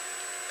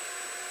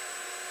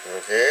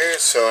 Okay,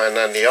 so, and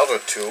then the other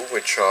two,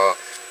 which are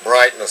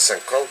brightness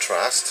and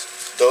contrast,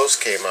 those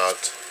came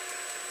out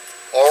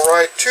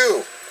alright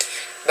too.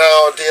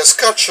 Now the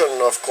escutcheon,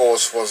 of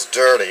course, was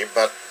dirty,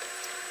 but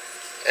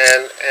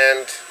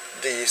and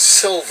the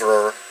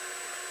silver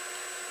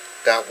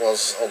that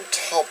was on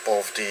top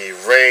of the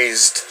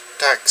raised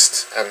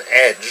text and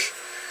edge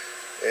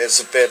is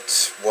a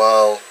bit,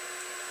 well,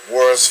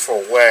 worse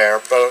for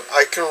wear, but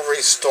I can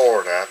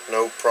restore that,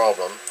 no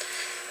problem.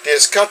 The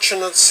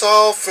escutcheon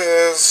itself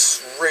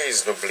is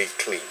reasonably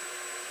clean.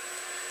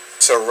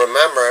 So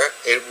remember,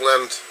 it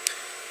went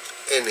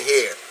in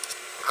here.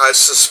 I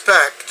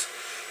suspect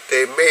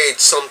they made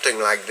something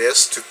like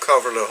this to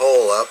cover the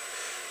hole up,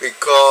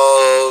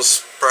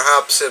 because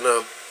perhaps in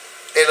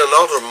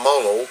another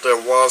model there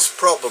was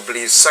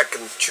probably a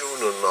second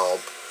tuner knob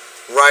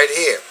right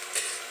here,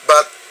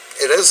 but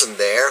it isn't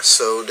there,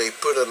 so they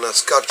put an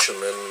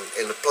escutcheon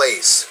in the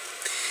place.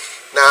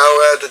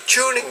 Now the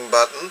tuning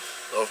button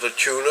of the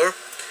tuner,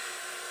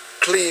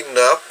 cleaned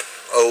up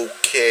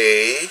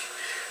okay.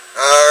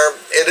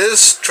 It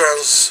is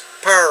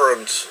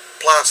transparent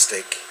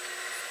plastic,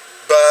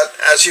 but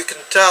as you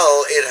can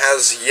tell, it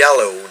has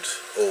yellowed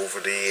over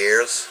the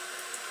years,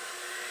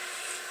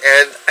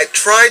 and I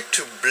tried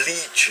to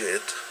bleach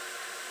it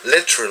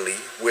literally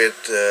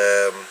with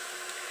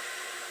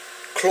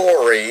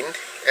chlorine,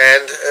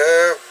 and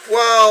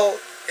well,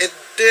 it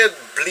did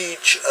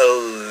bleach a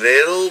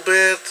little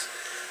bit,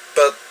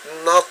 but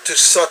not to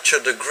such a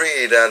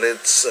degree that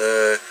it's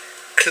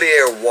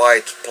clear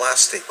white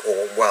plastic,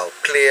 or, well,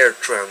 clear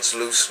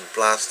translucent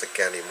plastic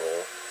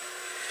anymore.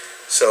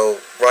 So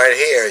right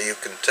here you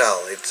can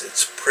tell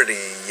it's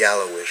pretty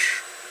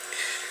yellowish.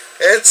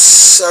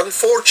 It's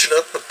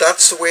unfortunate, but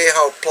that's the way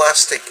how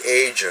plastic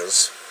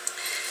ages.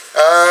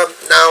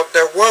 Now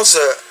there was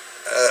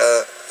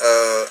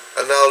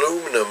an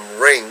aluminum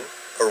ring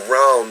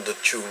around the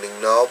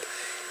tuning knob,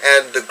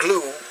 and the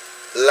glue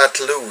let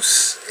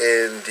loose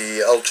in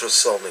the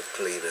ultrasonic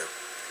cleaner.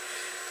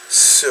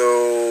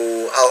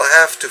 So I'll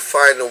have to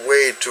find a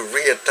way to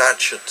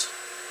reattach it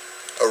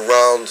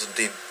around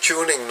the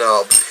tuning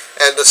knob,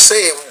 and the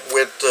same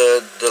with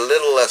the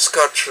little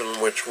escutcheon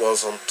which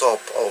was on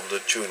top of the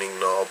tuning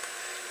knob.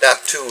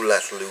 That too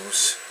let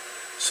loose.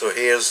 So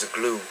here's the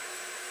glue,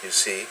 you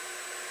see.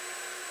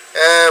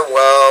 And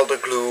well, the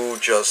glue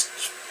just,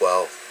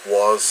 well,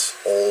 was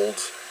old,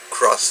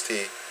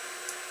 crusty.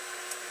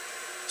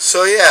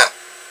 So yeah.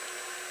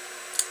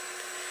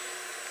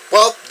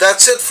 Well,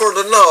 that's it for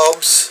the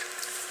knobs.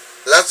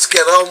 Let's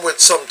get on with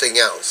something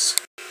else.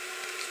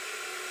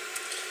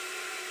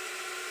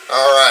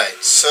 Alright,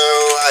 so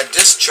I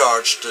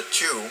discharged the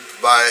tube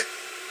by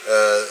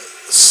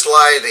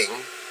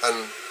sliding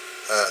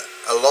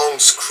a long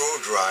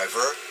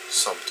screwdriver,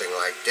 something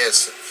like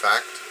this in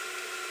fact,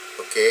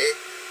 okay,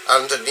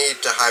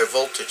 underneath the high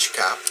voltage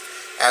cap,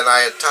 and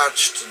I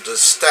attached the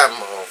stem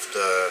of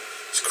the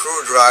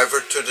screwdriver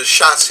to the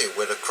chassis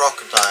with a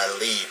crocodile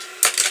lead.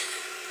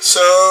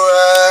 So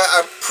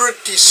I'm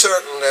pretty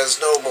certain there's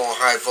no more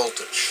high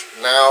voltage.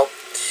 Now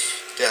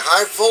the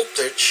high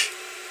voltage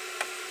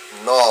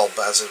knob,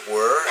 as it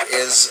were,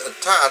 is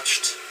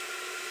attached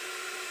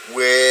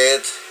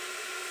with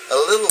a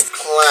little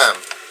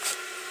clamp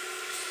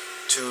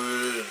to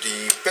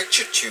the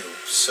picture tube.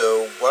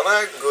 So what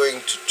I'm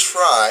going to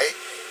try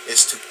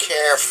is to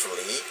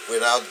carefully,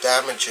 without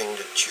damaging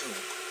the tube,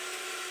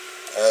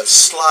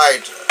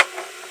 slide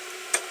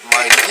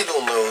my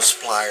needle nose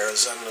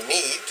pliers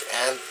underneath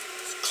and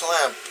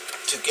clamp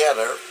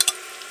together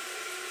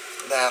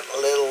that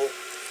little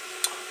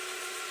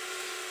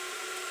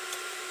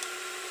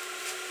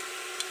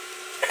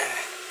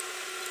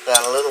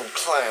that little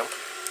clamp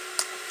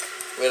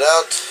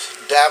without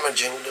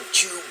damaging the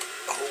tube,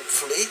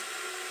 hopefully.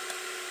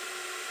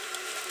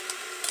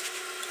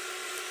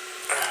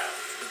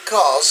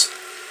 Because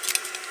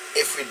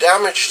if we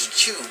damage the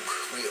tube,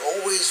 we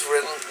always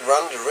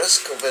run the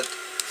risk of it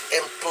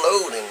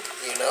imploding,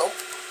 you know,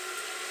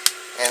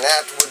 and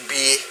that would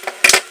be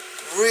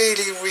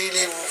really,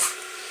 really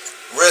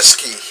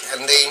risky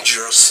and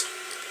dangerous.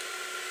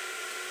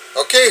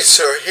 Okay,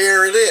 so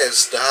here it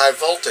is, the high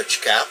voltage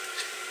cap,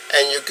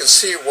 and you can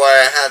see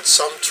why I had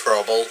some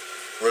trouble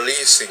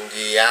releasing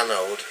the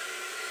anode.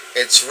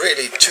 It's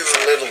really two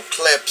little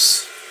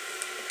clips,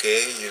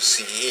 okay, you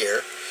see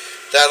here,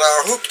 that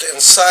are hooked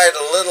inside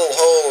a little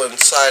hole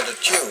inside the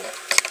tube.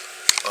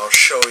 I'll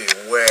show you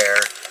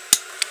where.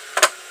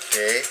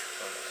 Okay,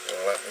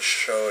 well, let me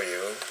show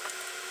you.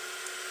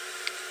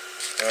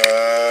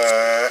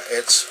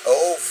 It's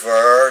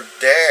over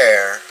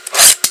there,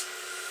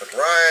 but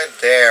right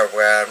there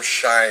where I'm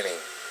shining.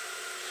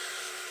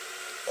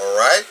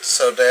 Alright,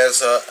 so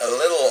there's a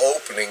little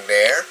opening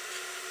there,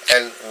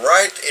 and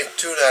right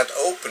into that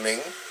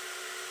opening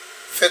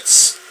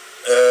fits,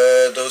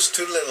 those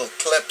two little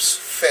clips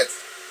fit.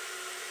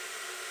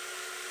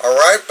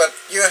 Alright, but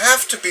you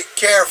have to be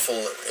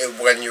careful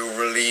when you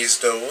release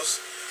those,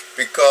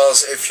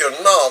 because if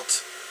you're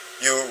not,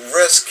 you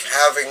risk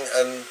having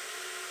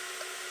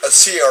a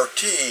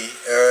CRT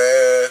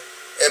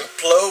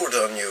implode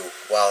on you.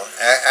 Well,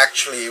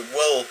 actually it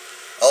will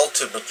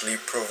ultimately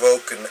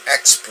provoke an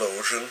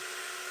explosion,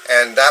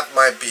 and that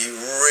might be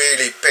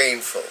really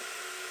painful,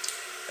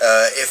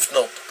 if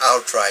not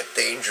outright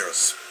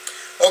dangerous.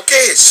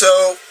 Okay,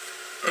 so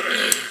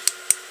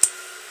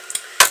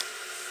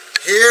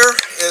here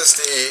is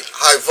the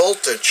high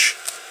voltage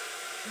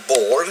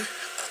board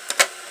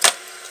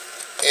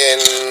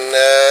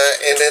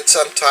in its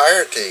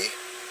entirety.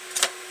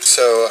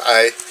 So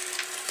I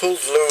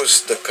pulled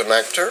loose the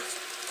connector,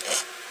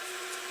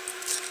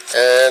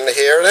 and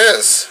here it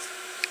is.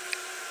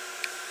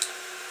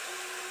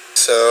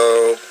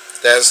 So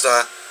there's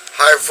the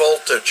high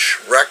voltage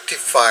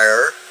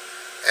rectifier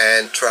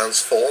and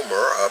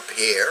transformer up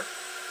here,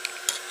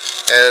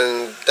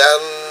 and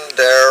then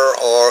there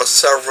are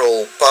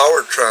several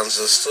power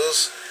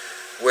transistors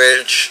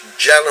which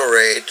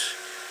generate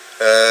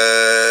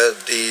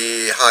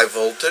the high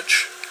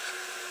voltage.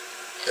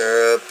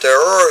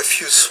 There are a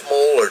few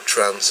smaller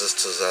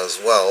transistors as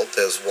well.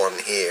 There's one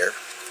here,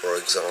 for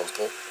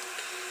example,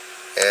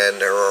 and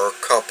there are a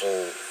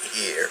couple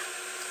here.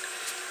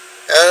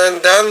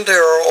 And then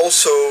there are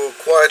also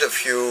quite a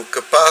few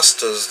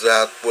capacitors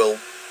that will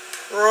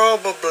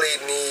probably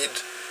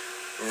need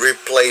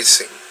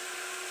replacing.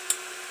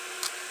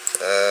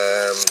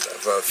 A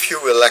few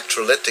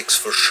electrolytics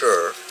for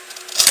sure.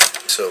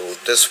 So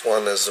this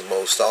one is the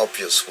most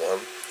obvious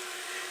one.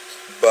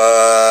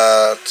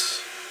 But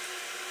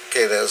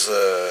okay, there's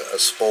a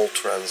small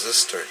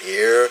transistor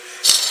here.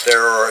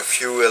 There are a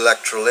few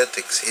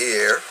electrolytics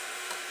here.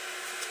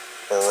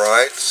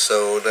 Alright,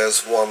 so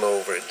there's one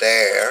over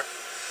there.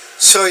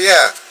 So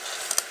yeah,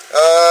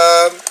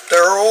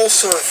 there are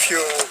also a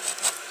few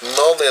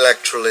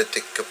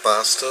non-electrolytic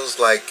capacitors,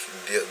 like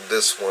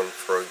this one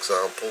for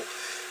example,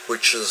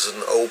 which is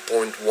an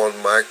 0.1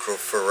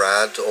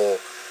 microfarad or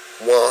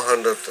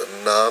 100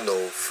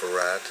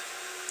 nanofarad.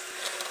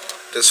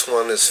 This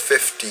one is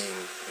 15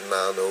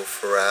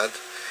 nanofarad,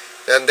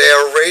 and they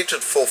are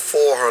rated for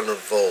 400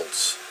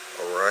 volts.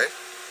 Alright.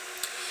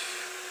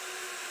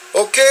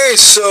 Okay,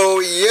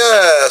 so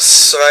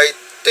yes, I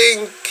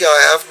think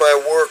I have my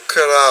work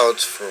cut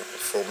out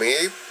for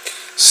me.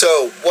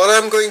 So what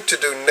I'm going to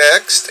do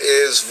next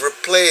is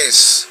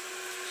replace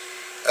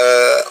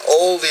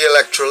all the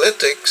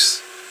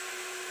electrolytics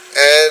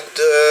and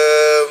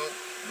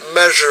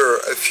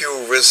measure a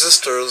few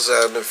resistors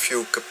and a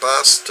few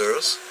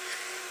capacitors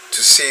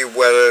to see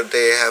whether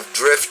they have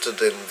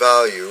drifted in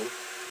value.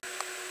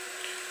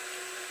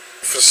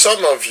 For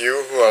some of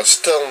you who are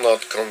still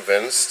not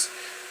convinced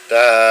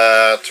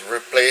that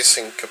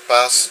replacing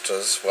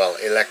capacitors, well,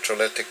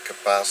 electrolytic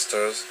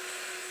capacitors,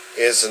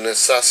 is a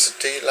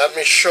necessity, let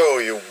me show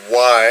you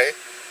why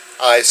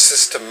I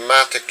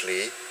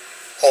systematically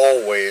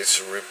always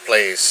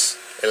replace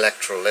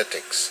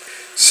electrolytics.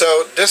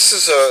 So this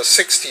is a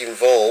 16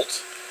 volt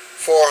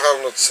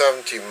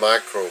 470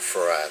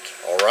 microfarad.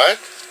 Alright,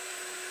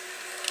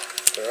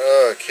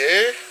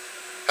 okay,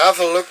 have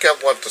a look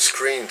at what the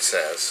screen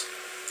says.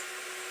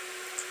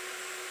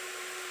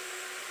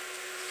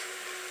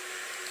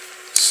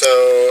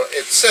 So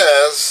it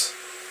says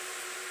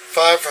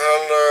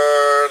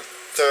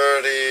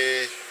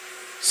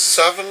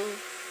 537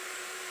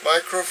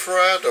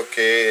 microfarad.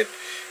 Okay,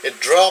 it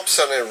drops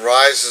and it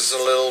rises a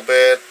little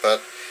bit,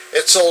 but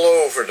it's all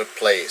over the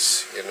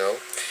place, you know.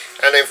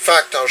 And in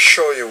fact, I'll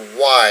show you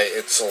why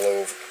it's all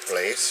over the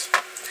place.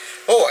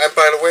 Oh, and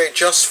by the way,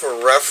 just for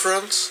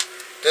reference,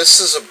 this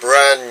is a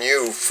brand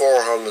new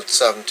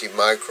 470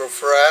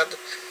 microfarad,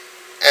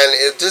 and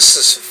this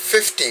is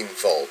 15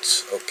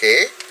 volts,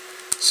 okay?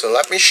 So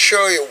let me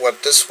show you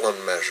what this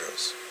one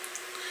measures.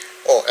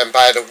 Oh, and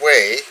by the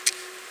way,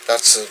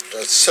 That's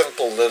a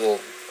simple little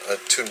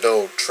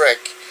to-know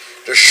trick.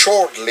 The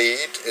short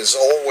lead is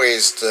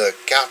always the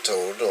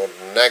cathode or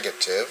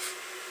negative,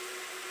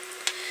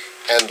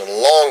 and the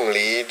long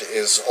lead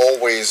is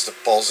always the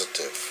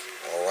positive.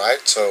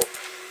 Alright, so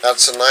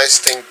that's a nice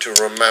thing to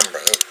remember.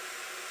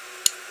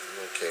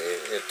 Okay,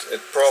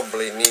 it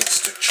probably needs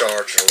to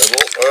charge a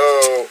little.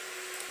 Oh,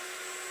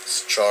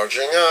 it's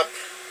charging up.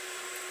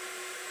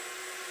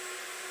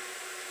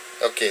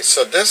 Okay,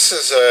 so this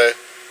is a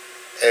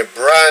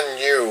brand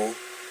new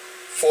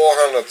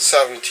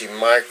 470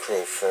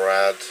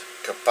 microfarad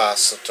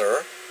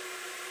capacitor,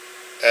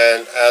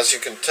 and as you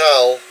can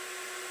tell,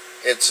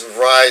 it's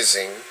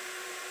rising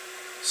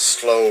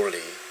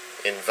slowly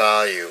in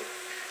value,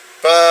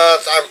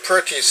 but I'm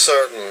pretty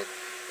certain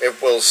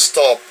it will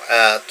stop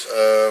at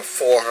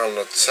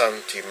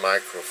 470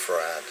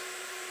 microfarad.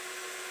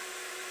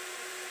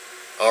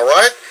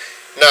 Alright,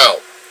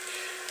 now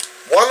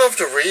one of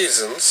the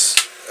reasons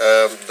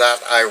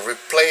that I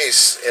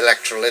replace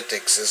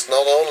electrolytics is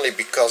not only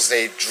because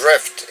they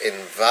drift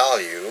in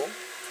value,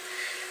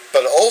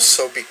 but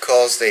also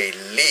because they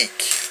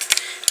leak.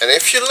 And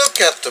if you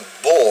look at the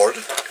board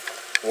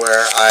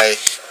where I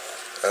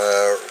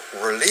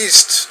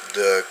released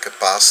the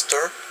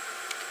capacitor,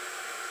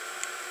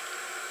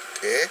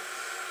 okay,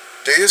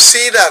 do you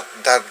see that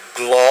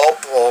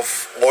glob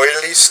of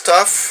oily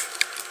stuff?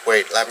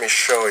 Wait, let me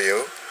show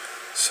you.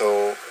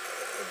 So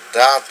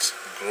that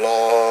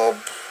glob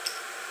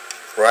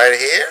right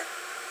here,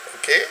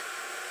 okay,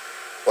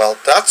 well,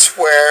 that's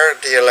where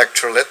the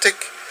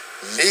electrolytic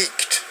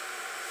leaked,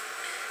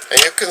 and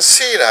you can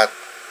see that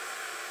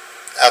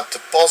at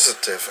the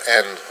positive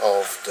end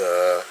of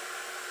the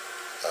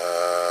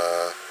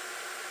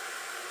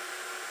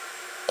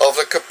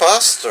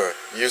capacitor.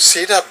 You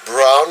see that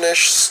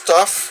brownish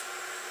stuff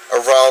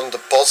around the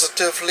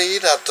positive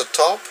lead at the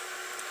top?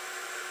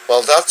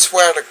 Well, that's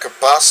where the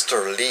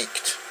capacitor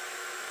leaked.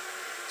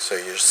 So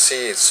you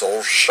see it's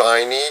all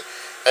shiny,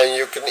 and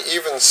you can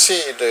even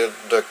see the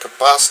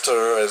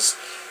capacitor is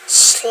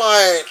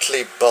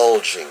slightly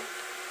bulging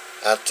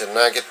at the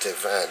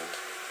negative end.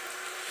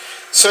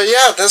 So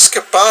yeah, this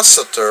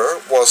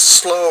capacitor was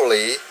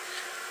slowly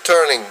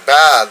turning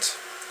bad.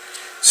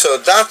 So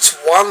that's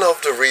one of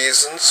the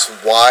reasons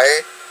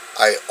why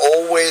I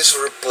always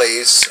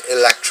replace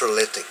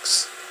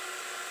electrolytics.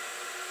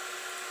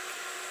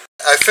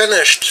 I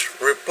finished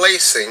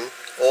replacing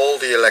all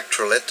the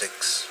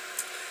electrolytics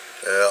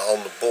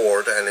on the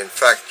board, and in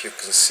fact you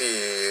can see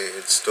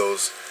it's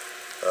those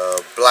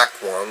black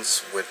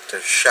ones with the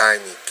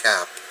shiny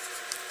cap.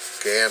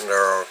 Okay, and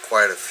there are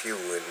quite a few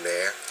in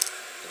there.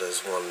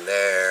 There's one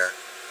there,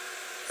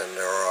 and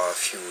there are a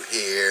few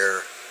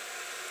here,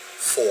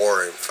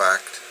 4 in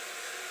fact.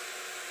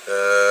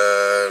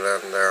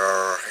 Then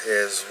there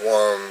is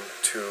 1,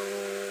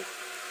 2,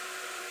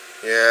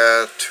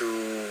 yeah,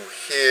 2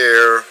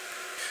 here.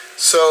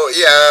 So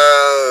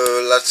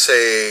yeah, let's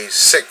say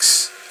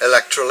 6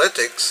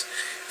 electrolytics,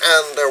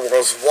 and there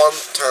was 1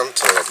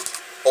 tantalum.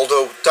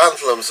 Although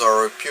tantalums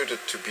are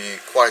reputed to be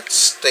quite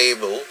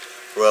stable,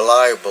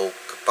 reliable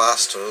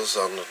capacitors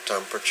under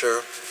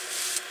temperature,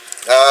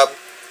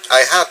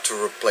 I had to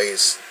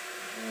replace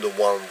the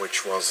one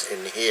which was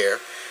in here,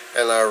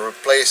 and I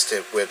replaced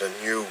it with a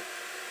new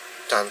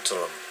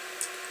tantalum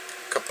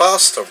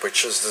capacitor,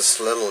 which is this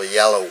little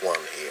yellow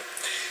one here.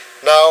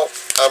 Now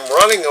I'm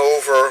running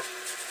over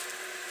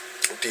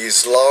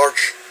these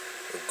large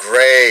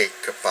gray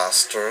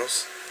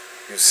capacitors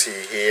you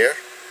see here,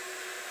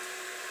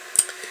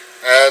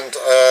 and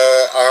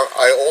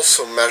I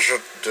also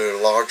measured the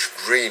large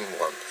green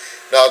one.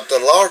 Now the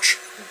large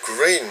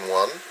green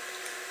one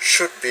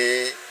should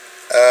be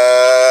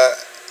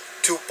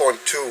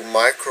 2.2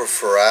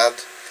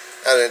 microfarad,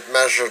 and it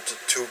measured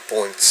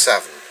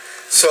 2.7.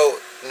 So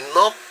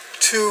not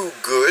too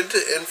good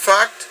in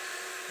fact,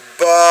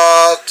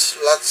 but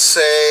let's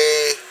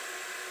say,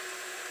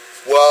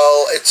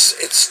 well,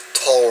 it's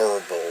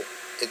tolerable.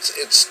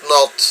 It's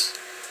not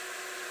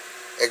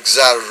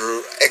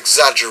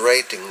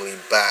exaggeratingly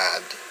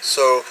bad.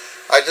 So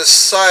I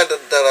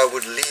decided that I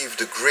would leave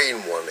the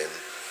green one in.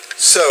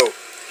 So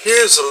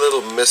here's a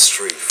little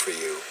mystery for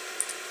you.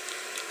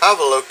 Have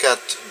a look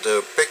at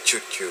the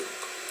picture tube,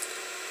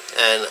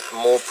 and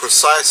more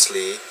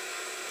precisely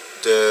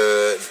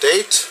the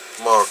date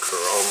marker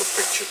on the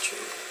picture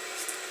tube.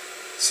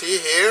 See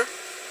here?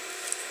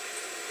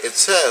 It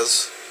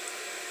says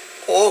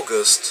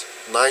August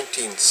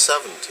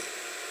 1970.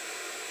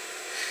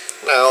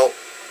 Now,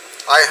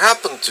 I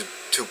happen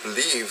to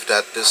believe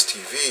that this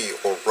TV,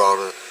 or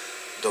rather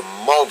the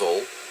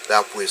model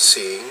that we're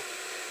seeing,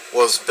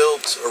 was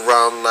built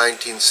around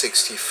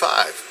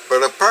 1965,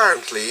 but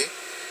apparently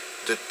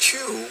the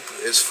tube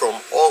is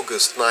from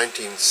August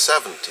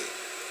 1970.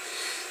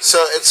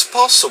 So it's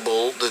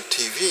possible the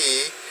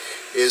TV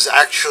is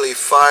actually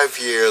 5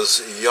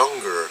 years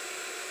younger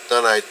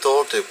than I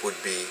thought it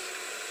would be.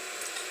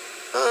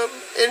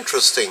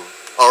 Interesting.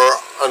 Or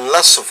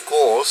unless, of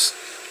course,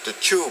 the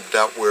tube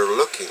that we're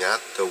looking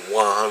at, the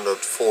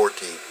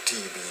 140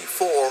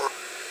 TB4,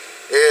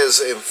 is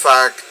in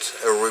fact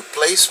a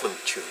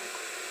replacement tube.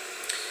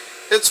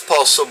 It's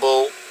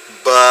possible,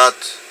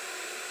 but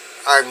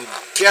I'm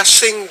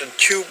guessing the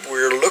tube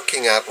we're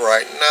looking at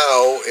right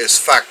now is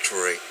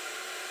factory.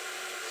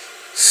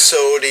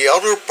 So the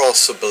other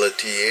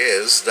possibility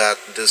is that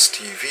this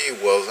TV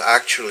was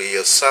actually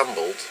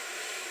assembled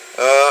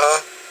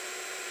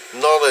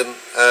not in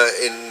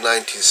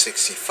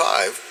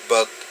 1965,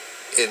 but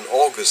in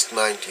August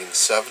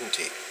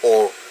 1970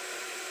 or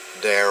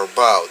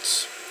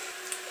thereabouts.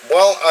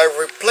 Well, I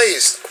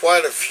replaced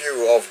quite a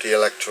few of the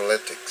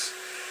electrolytics,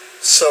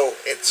 so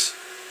it's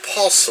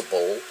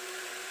possible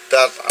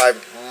that I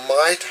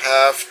might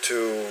have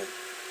to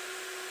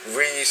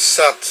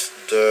reset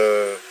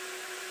the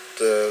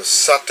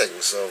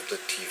settings of the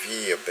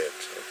TV a bit.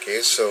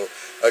 Okay, so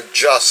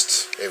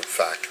adjust, in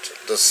fact,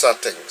 the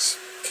settings.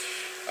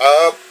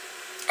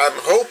 I'm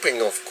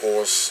hoping, of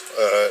course,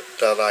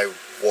 that I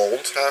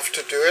won't have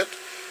to do it,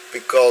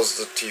 because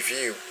the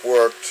TV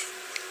worked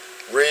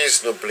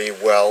reasonably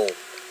well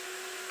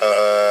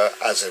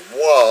as it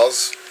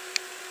was,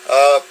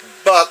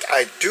 but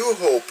I do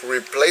hope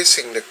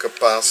replacing the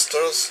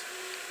capacitors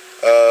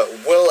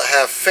will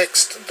have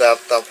fixed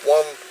that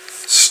one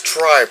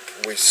stripe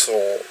we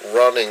saw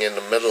running in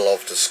the middle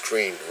of the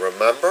screen,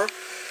 remember?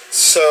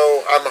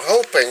 So I'm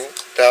hoping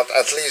that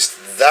at least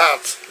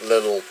that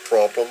little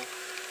problem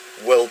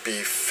will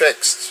be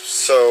fixed.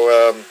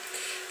 So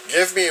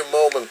give me a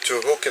moment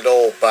to hook it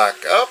all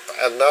back up,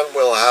 and then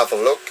we'll have a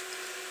look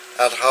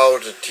at how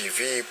the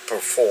TV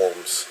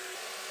performs.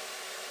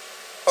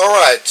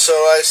 Alright, so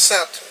I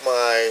set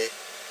my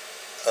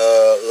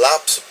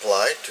lab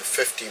supply to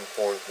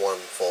 15.1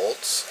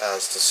 volts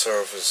as the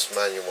service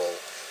manual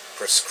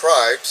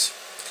prescribes.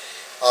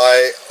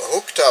 I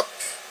hooked up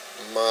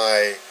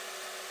my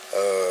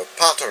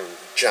pattern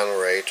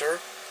generator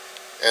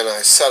and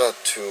I set it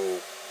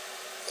to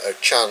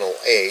channel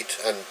 8,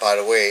 and by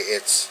the way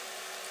it's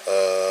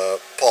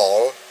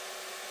PAL,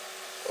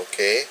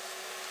 okay,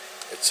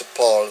 it's a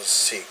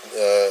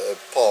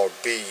PAL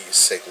B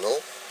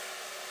signal,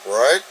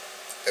 right,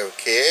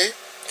 okay,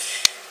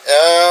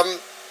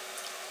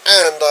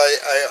 and I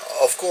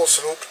of course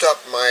hooked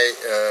up my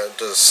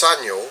the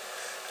Sanyo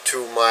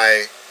to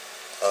my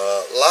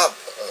lab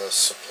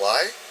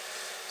supply.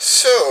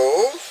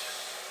 So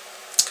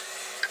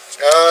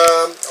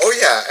oh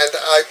yeah, and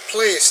I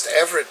placed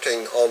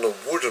everything on a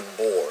wooden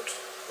board,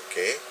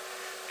 okay,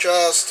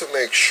 just to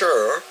make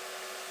sure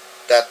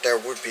that there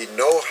would be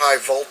no high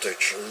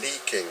voltage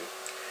leaking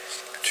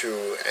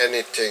to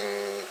anything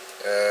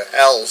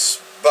else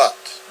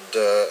but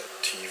the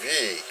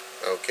TV,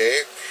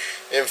 okay.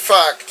 In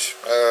fact,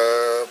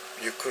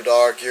 you could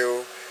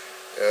argue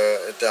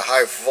the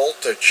high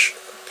voltage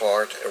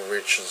part,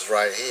 which is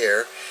right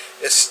here,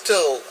 is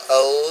still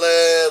a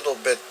little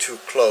bit too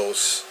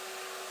close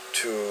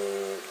to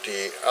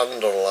the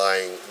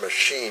underlying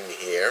machine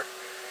here,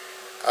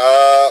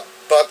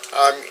 but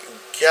I'm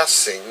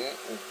guessing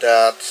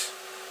that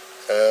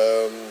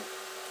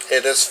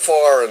it is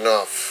far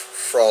enough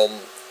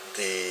from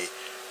the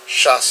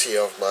chassis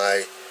of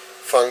my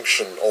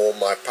function or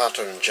my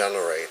pattern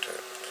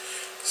generator,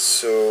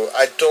 so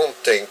I don't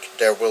think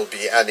there will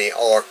be any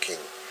arcing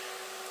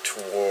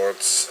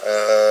towards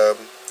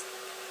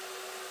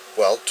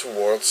well,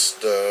 towards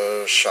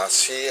the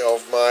chassis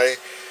of my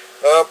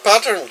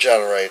pattern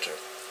generator.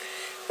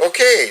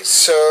 Okay,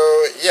 so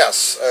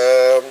yes,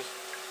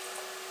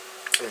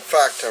 in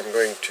fact I'm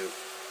going to,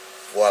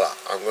 voila,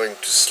 I'm going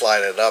to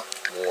slide it up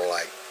more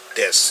like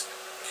this.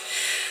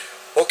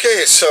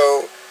 Okay,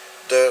 so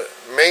the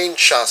main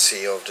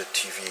chassis of the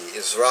TV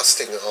is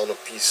resting on a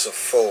piece of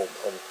foam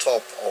on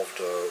top of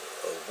the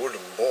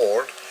wooden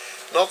board,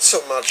 not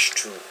so much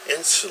to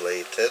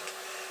insulate it,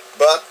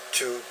 but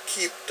to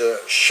keep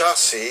the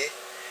chassis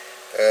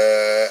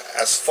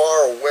as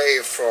far away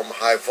from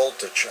high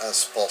voltage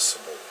as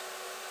possible.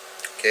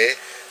 Okay,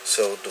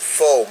 so the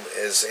foam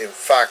is in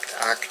fact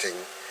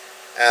acting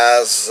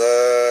as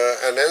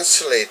an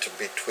insulator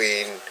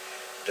between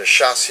the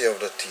chassis of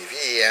the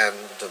TV and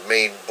the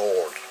main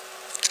board.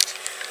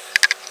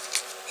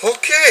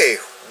 Okay,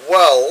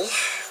 well,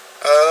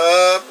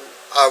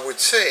 I would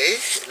say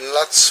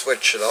let's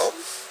switch it on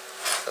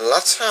and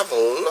let's have a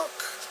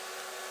look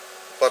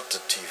what the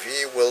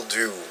TV will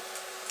do.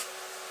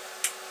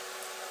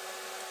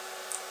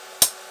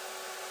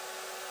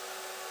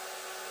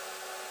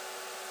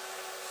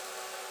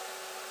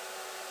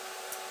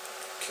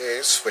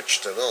 Okay,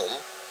 switched it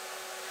on.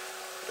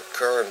 The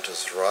current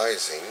is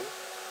rising.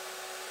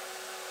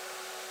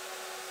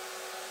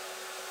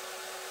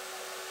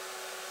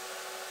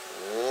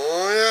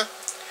 Oh yeah,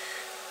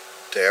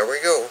 there we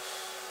go.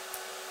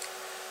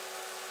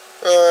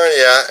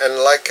 Yeah, and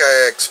like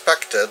I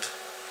expected,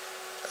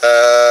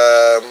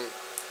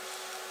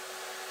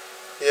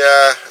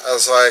 yeah,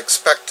 as I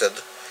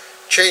expected,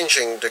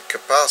 changing the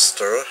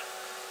capacitors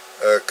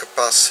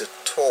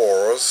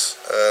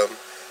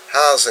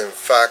has in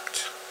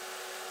fact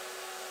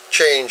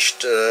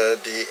changed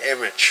the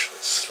image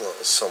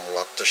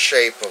somewhat, the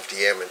shape of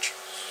the image.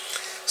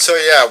 So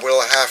yeah,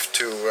 we'll have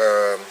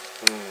to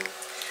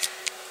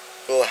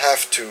We'll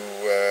have to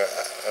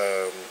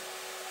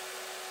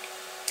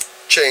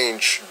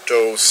change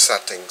those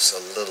settings a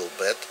little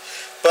bit.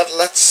 But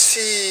let's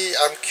see,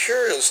 I'm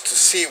curious to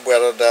see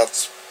whether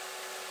that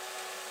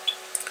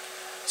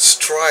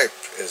stripe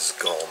is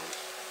gone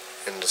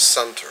in the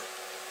center.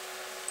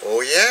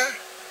 Oh yeah,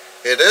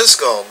 it is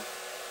gone.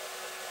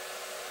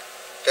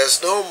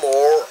 There's no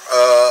more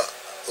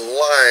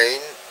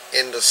line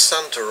in the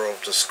center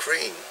of the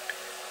screen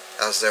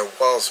as there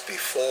was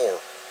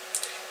before.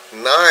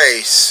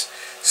 Nice!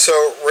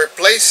 So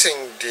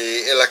replacing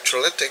the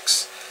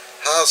electrolytics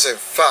has in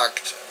fact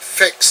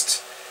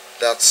fixed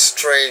that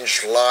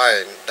strange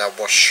line that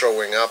was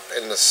showing up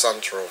in the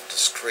center of the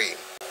screen.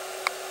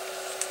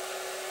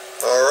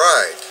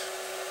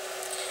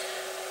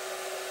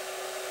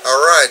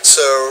 Alright,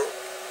 so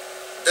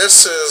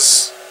this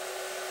is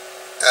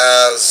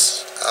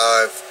as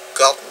I've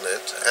gotten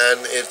it,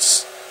 and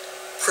it's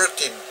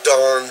pretty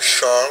darn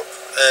sharp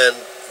and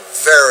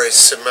very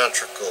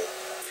symmetrical.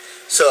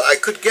 So I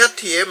could get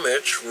the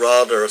image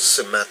rather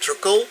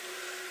symmetrical,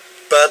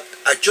 but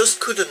I just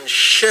couldn't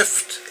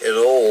shift it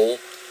all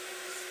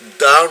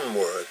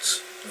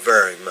downwards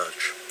very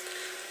much.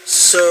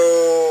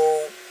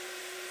 So,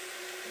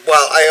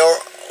 well, I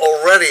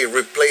already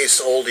replaced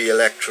all the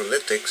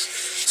electrolytics,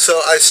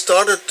 so I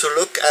started to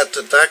look at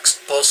the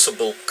next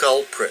possible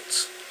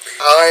culprits.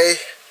 I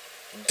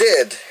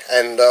did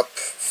end up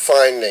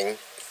finding,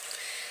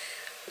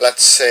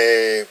 let's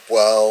say,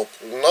 well,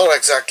 not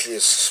exactly a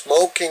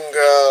smoking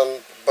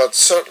gun, but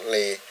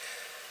certainly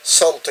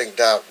something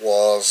that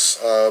was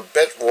a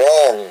bit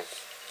wrong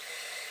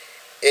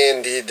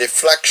in the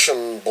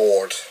deflection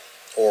board,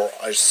 or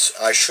I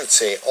should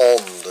say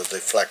on the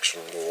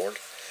deflection board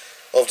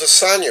of the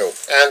Sanyo,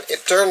 and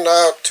it turned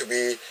out to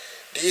be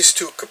these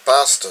two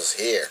capacitors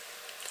here.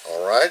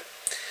 Alright,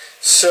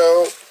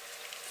 so,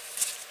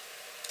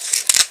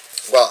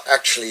 well,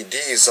 actually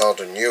these are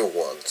the new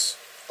ones.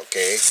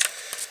 Okay,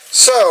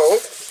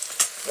 so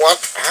what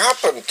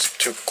happened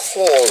to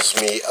cause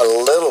me a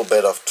little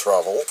bit of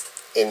trouble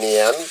in the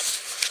end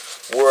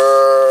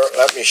were,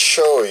 let me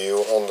show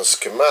you on the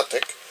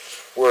schematic,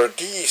 were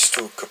these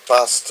two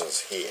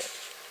capacitors here.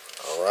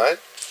 Alright,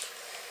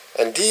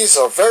 and these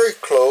are very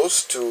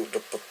close to the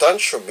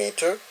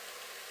potentiometer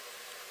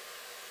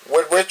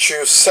with which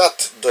you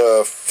set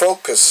the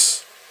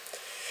focus,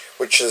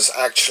 which is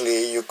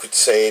actually, you could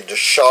say, the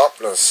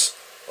sharpness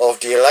of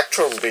the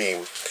electron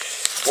beam,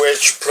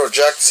 which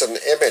projects an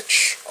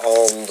image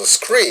on the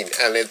screen,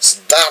 and it's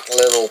that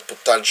little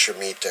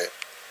potentiometer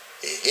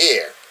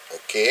here,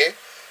 okay,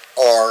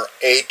 or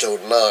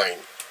 809.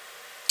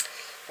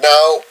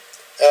 Now,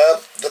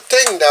 the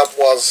thing that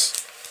was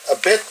a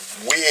bit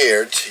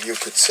weird, you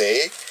could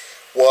say,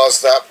 was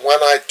that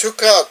when I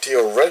took out the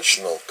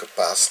original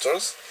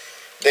capacitors,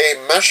 they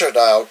measured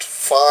out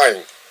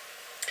fine.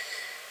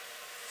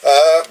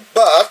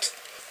 But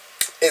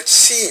it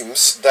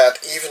seems that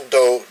even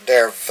though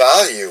their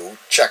value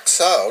checks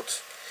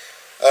out,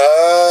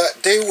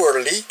 they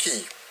were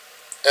leaky.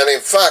 And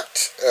in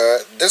fact,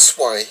 this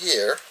one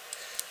here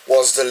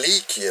was the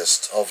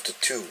leakiest of the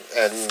two.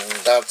 And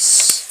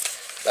that's,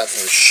 let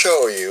me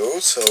show you.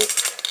 So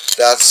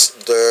that's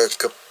the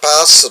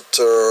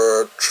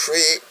capacitor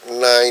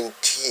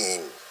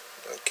 319,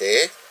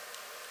 okay?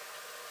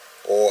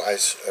 Or I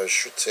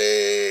should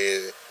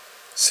say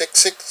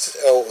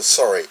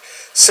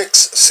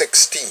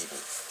 616,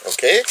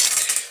 okay?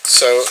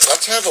 So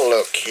let's have a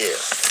look here.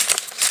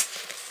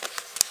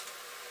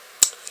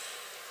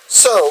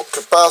 So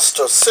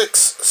capacitor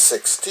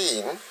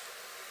 616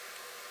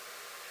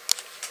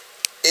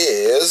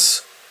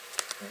 is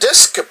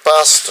this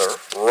capacitor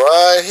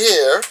right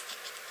here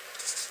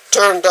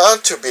turned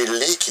out to be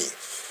leaky.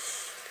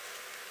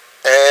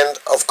 And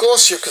of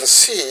course you can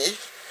see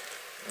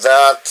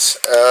that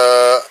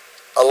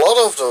a lot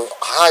of the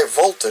high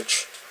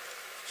voltage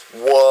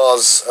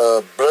was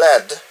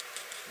bled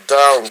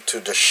down to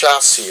the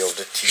chassis of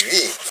the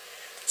TV.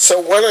 So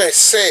when I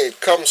say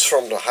it comes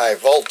from the high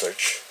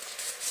voltage,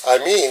 I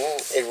mean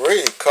it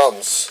really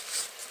comes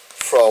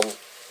from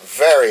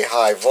very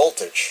high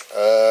voltage,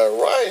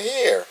 right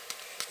here.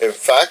 In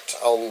fact,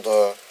 on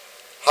the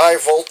high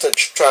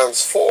voltage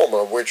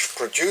transformer, which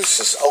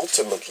produces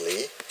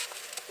ultimately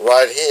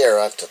right here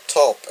at the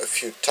top a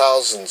few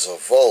thousands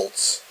of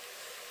volts,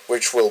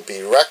 which will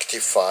be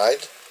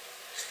rectified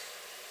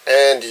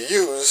and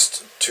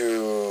used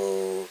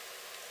to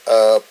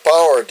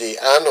power the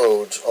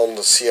anode on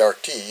the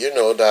CRT. You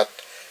know, that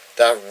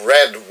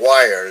red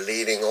wire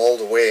leading all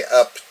the way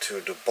up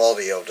to the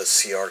body of the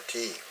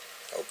CRT.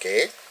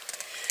 Okay,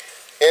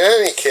 in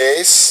any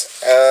case,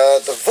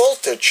 the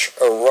voltage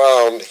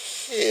around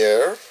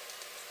here,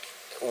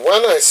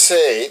 when I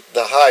say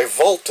the high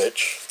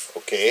voltage,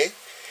 okay,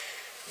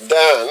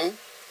 then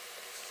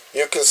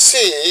you can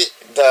see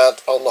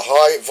that on the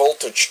high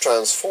voltage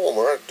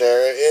transformer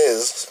there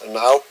is an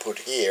output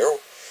here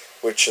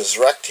which is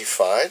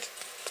rectified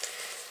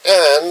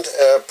and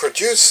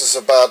produces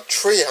about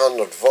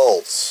 300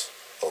 volts,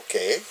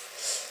 okay.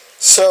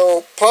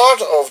 So part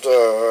of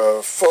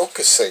the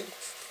focusing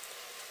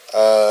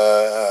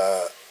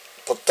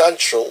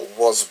potential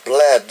was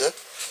bled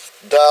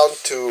down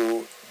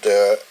to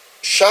the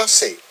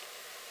chassis,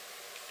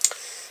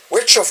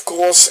 which of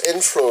course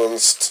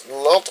influenced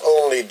not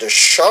only the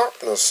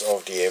sharpness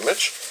of the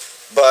image,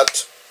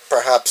 but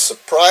perhaps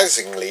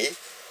surprisingly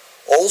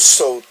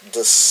also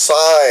the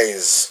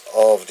size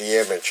of the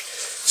image.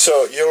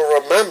 So you'll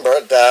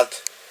remember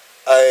that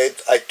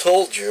I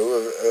told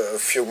you a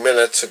few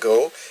minutes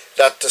ago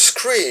that the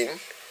screen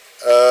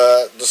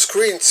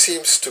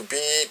seems to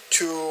be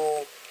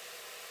too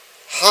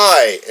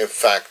high, in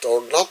fact,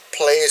 or not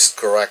placed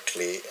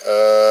correctly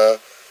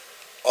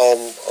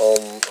on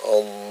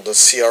the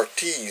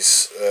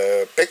CRT's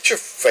picture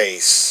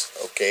face,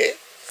 okay?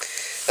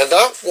 And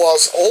that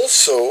was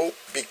also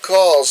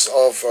because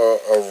of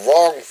a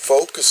wrong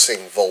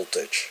focusing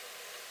voltage,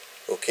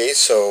 okay?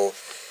 So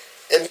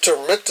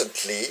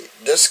intermittently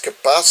this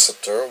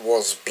capacitor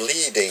was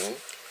bleeding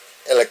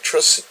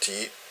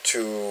electricity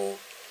to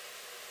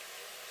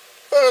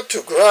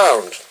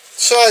ground.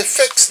 So I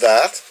fixed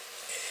that,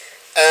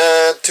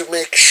 and to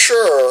make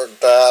sure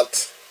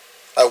that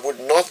I would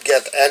not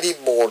get any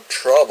more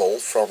trouble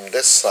from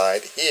this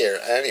side here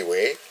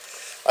anyway,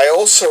 I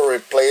also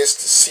replaced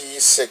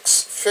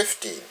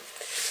C615,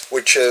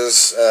 which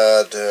is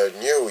the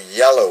new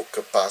yellow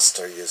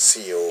capacitor you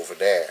see over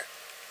there.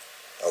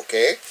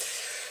 Okay,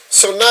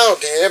 so now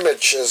the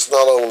image is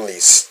not only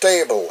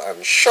stable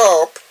and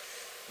sharp,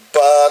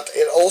 but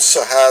it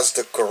also has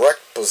the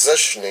correct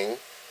positioning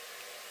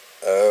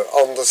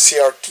on the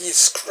CRT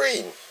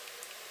screen.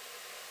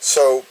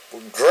 So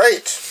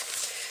great.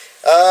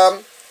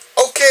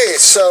 Okay,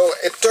 so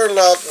it turned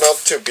out not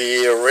to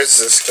be a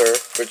resistor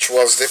which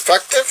was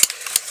defective,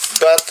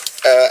 but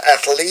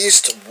at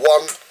least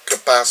one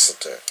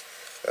capacitor,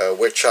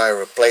 which I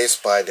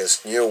replaced by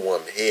this new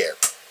one here.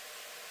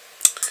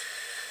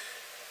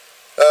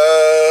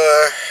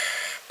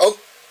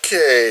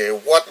 Okay,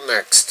 what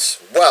next?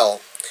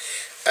 Well,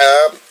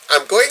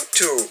 I'm going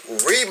to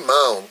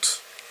remount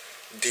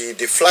the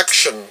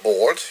deflection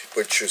board,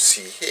 which you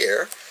see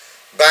here,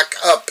 back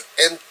up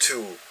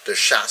into the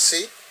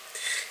chassis,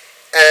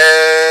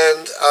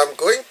 and I'm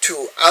going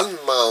to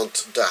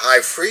unmount the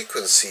high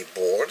frequency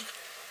board,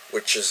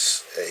 which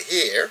is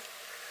here,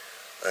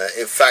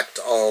 in fact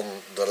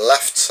on the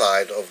left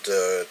side of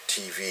the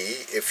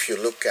TV if you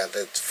look at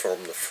it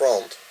from the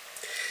front.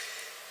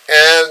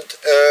 And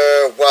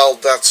well,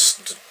 that's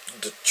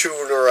the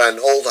tuner and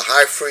all the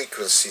high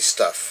frequency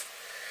stuff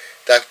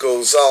that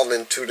goes on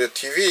into the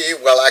TV.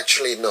 Well,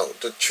 actually no,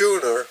 the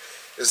tuner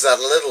is that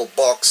little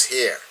box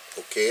here,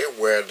 okay,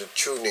 where the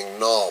tuning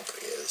knob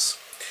is.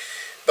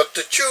 But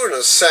the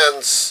tuner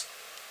sends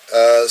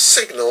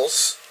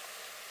signals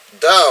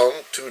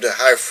down to the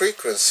high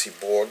frequency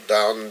board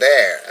down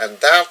there, and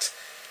that,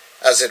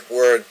 as it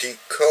were,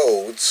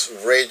 decodes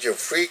radio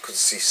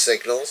frequency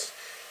signals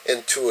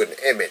into an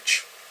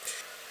image.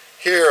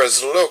 Here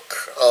is a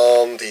look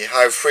on the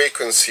high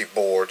frequency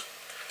board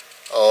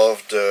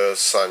of the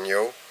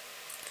Sanyo,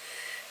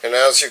 and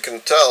as you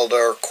can tell,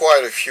 there are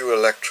quite a few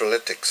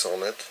electrolytics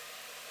on it.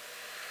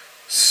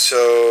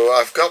 So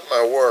I've got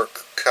my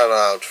work cut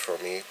out for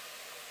me.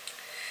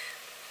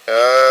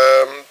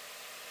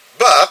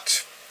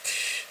 But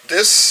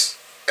this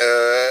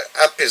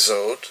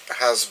episode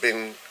has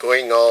been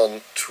going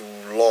on too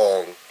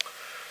long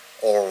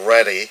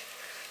already,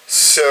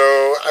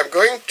 so I'm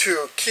going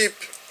to keep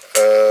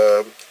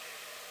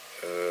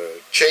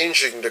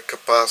changing the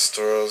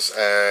capacitors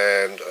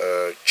and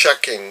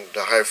checking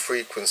the high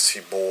frequency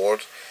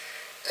board,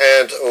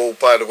 and oh,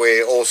 by the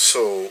way,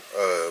 also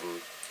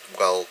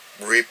well,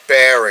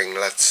 repairing,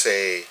 let's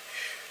say,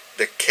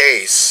 the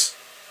case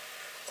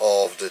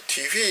of the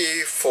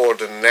TV for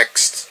the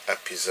next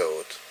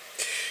episode.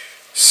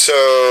 So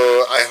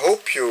I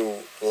hope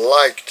you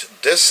liked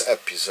this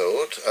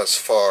episode as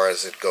far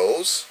as it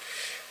goes.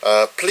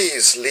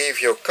 Please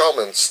leave your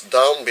comments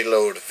down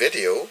below the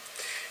video.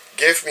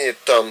 Give me a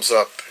thumbs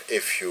up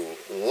if you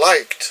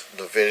liked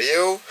the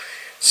video.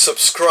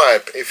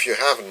 Subscribe if you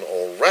haven't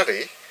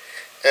already.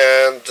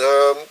 And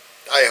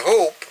I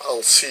hope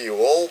I'll see you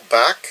all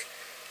back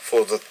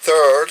for the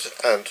third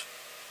and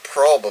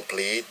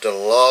probably the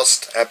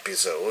last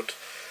episode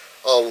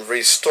on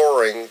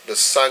restoring the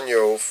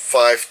Sanyo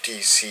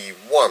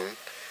 5TC1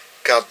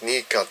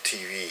 Cadnica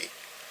TV.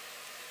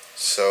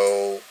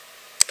 So,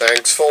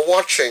 thanks for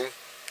watching.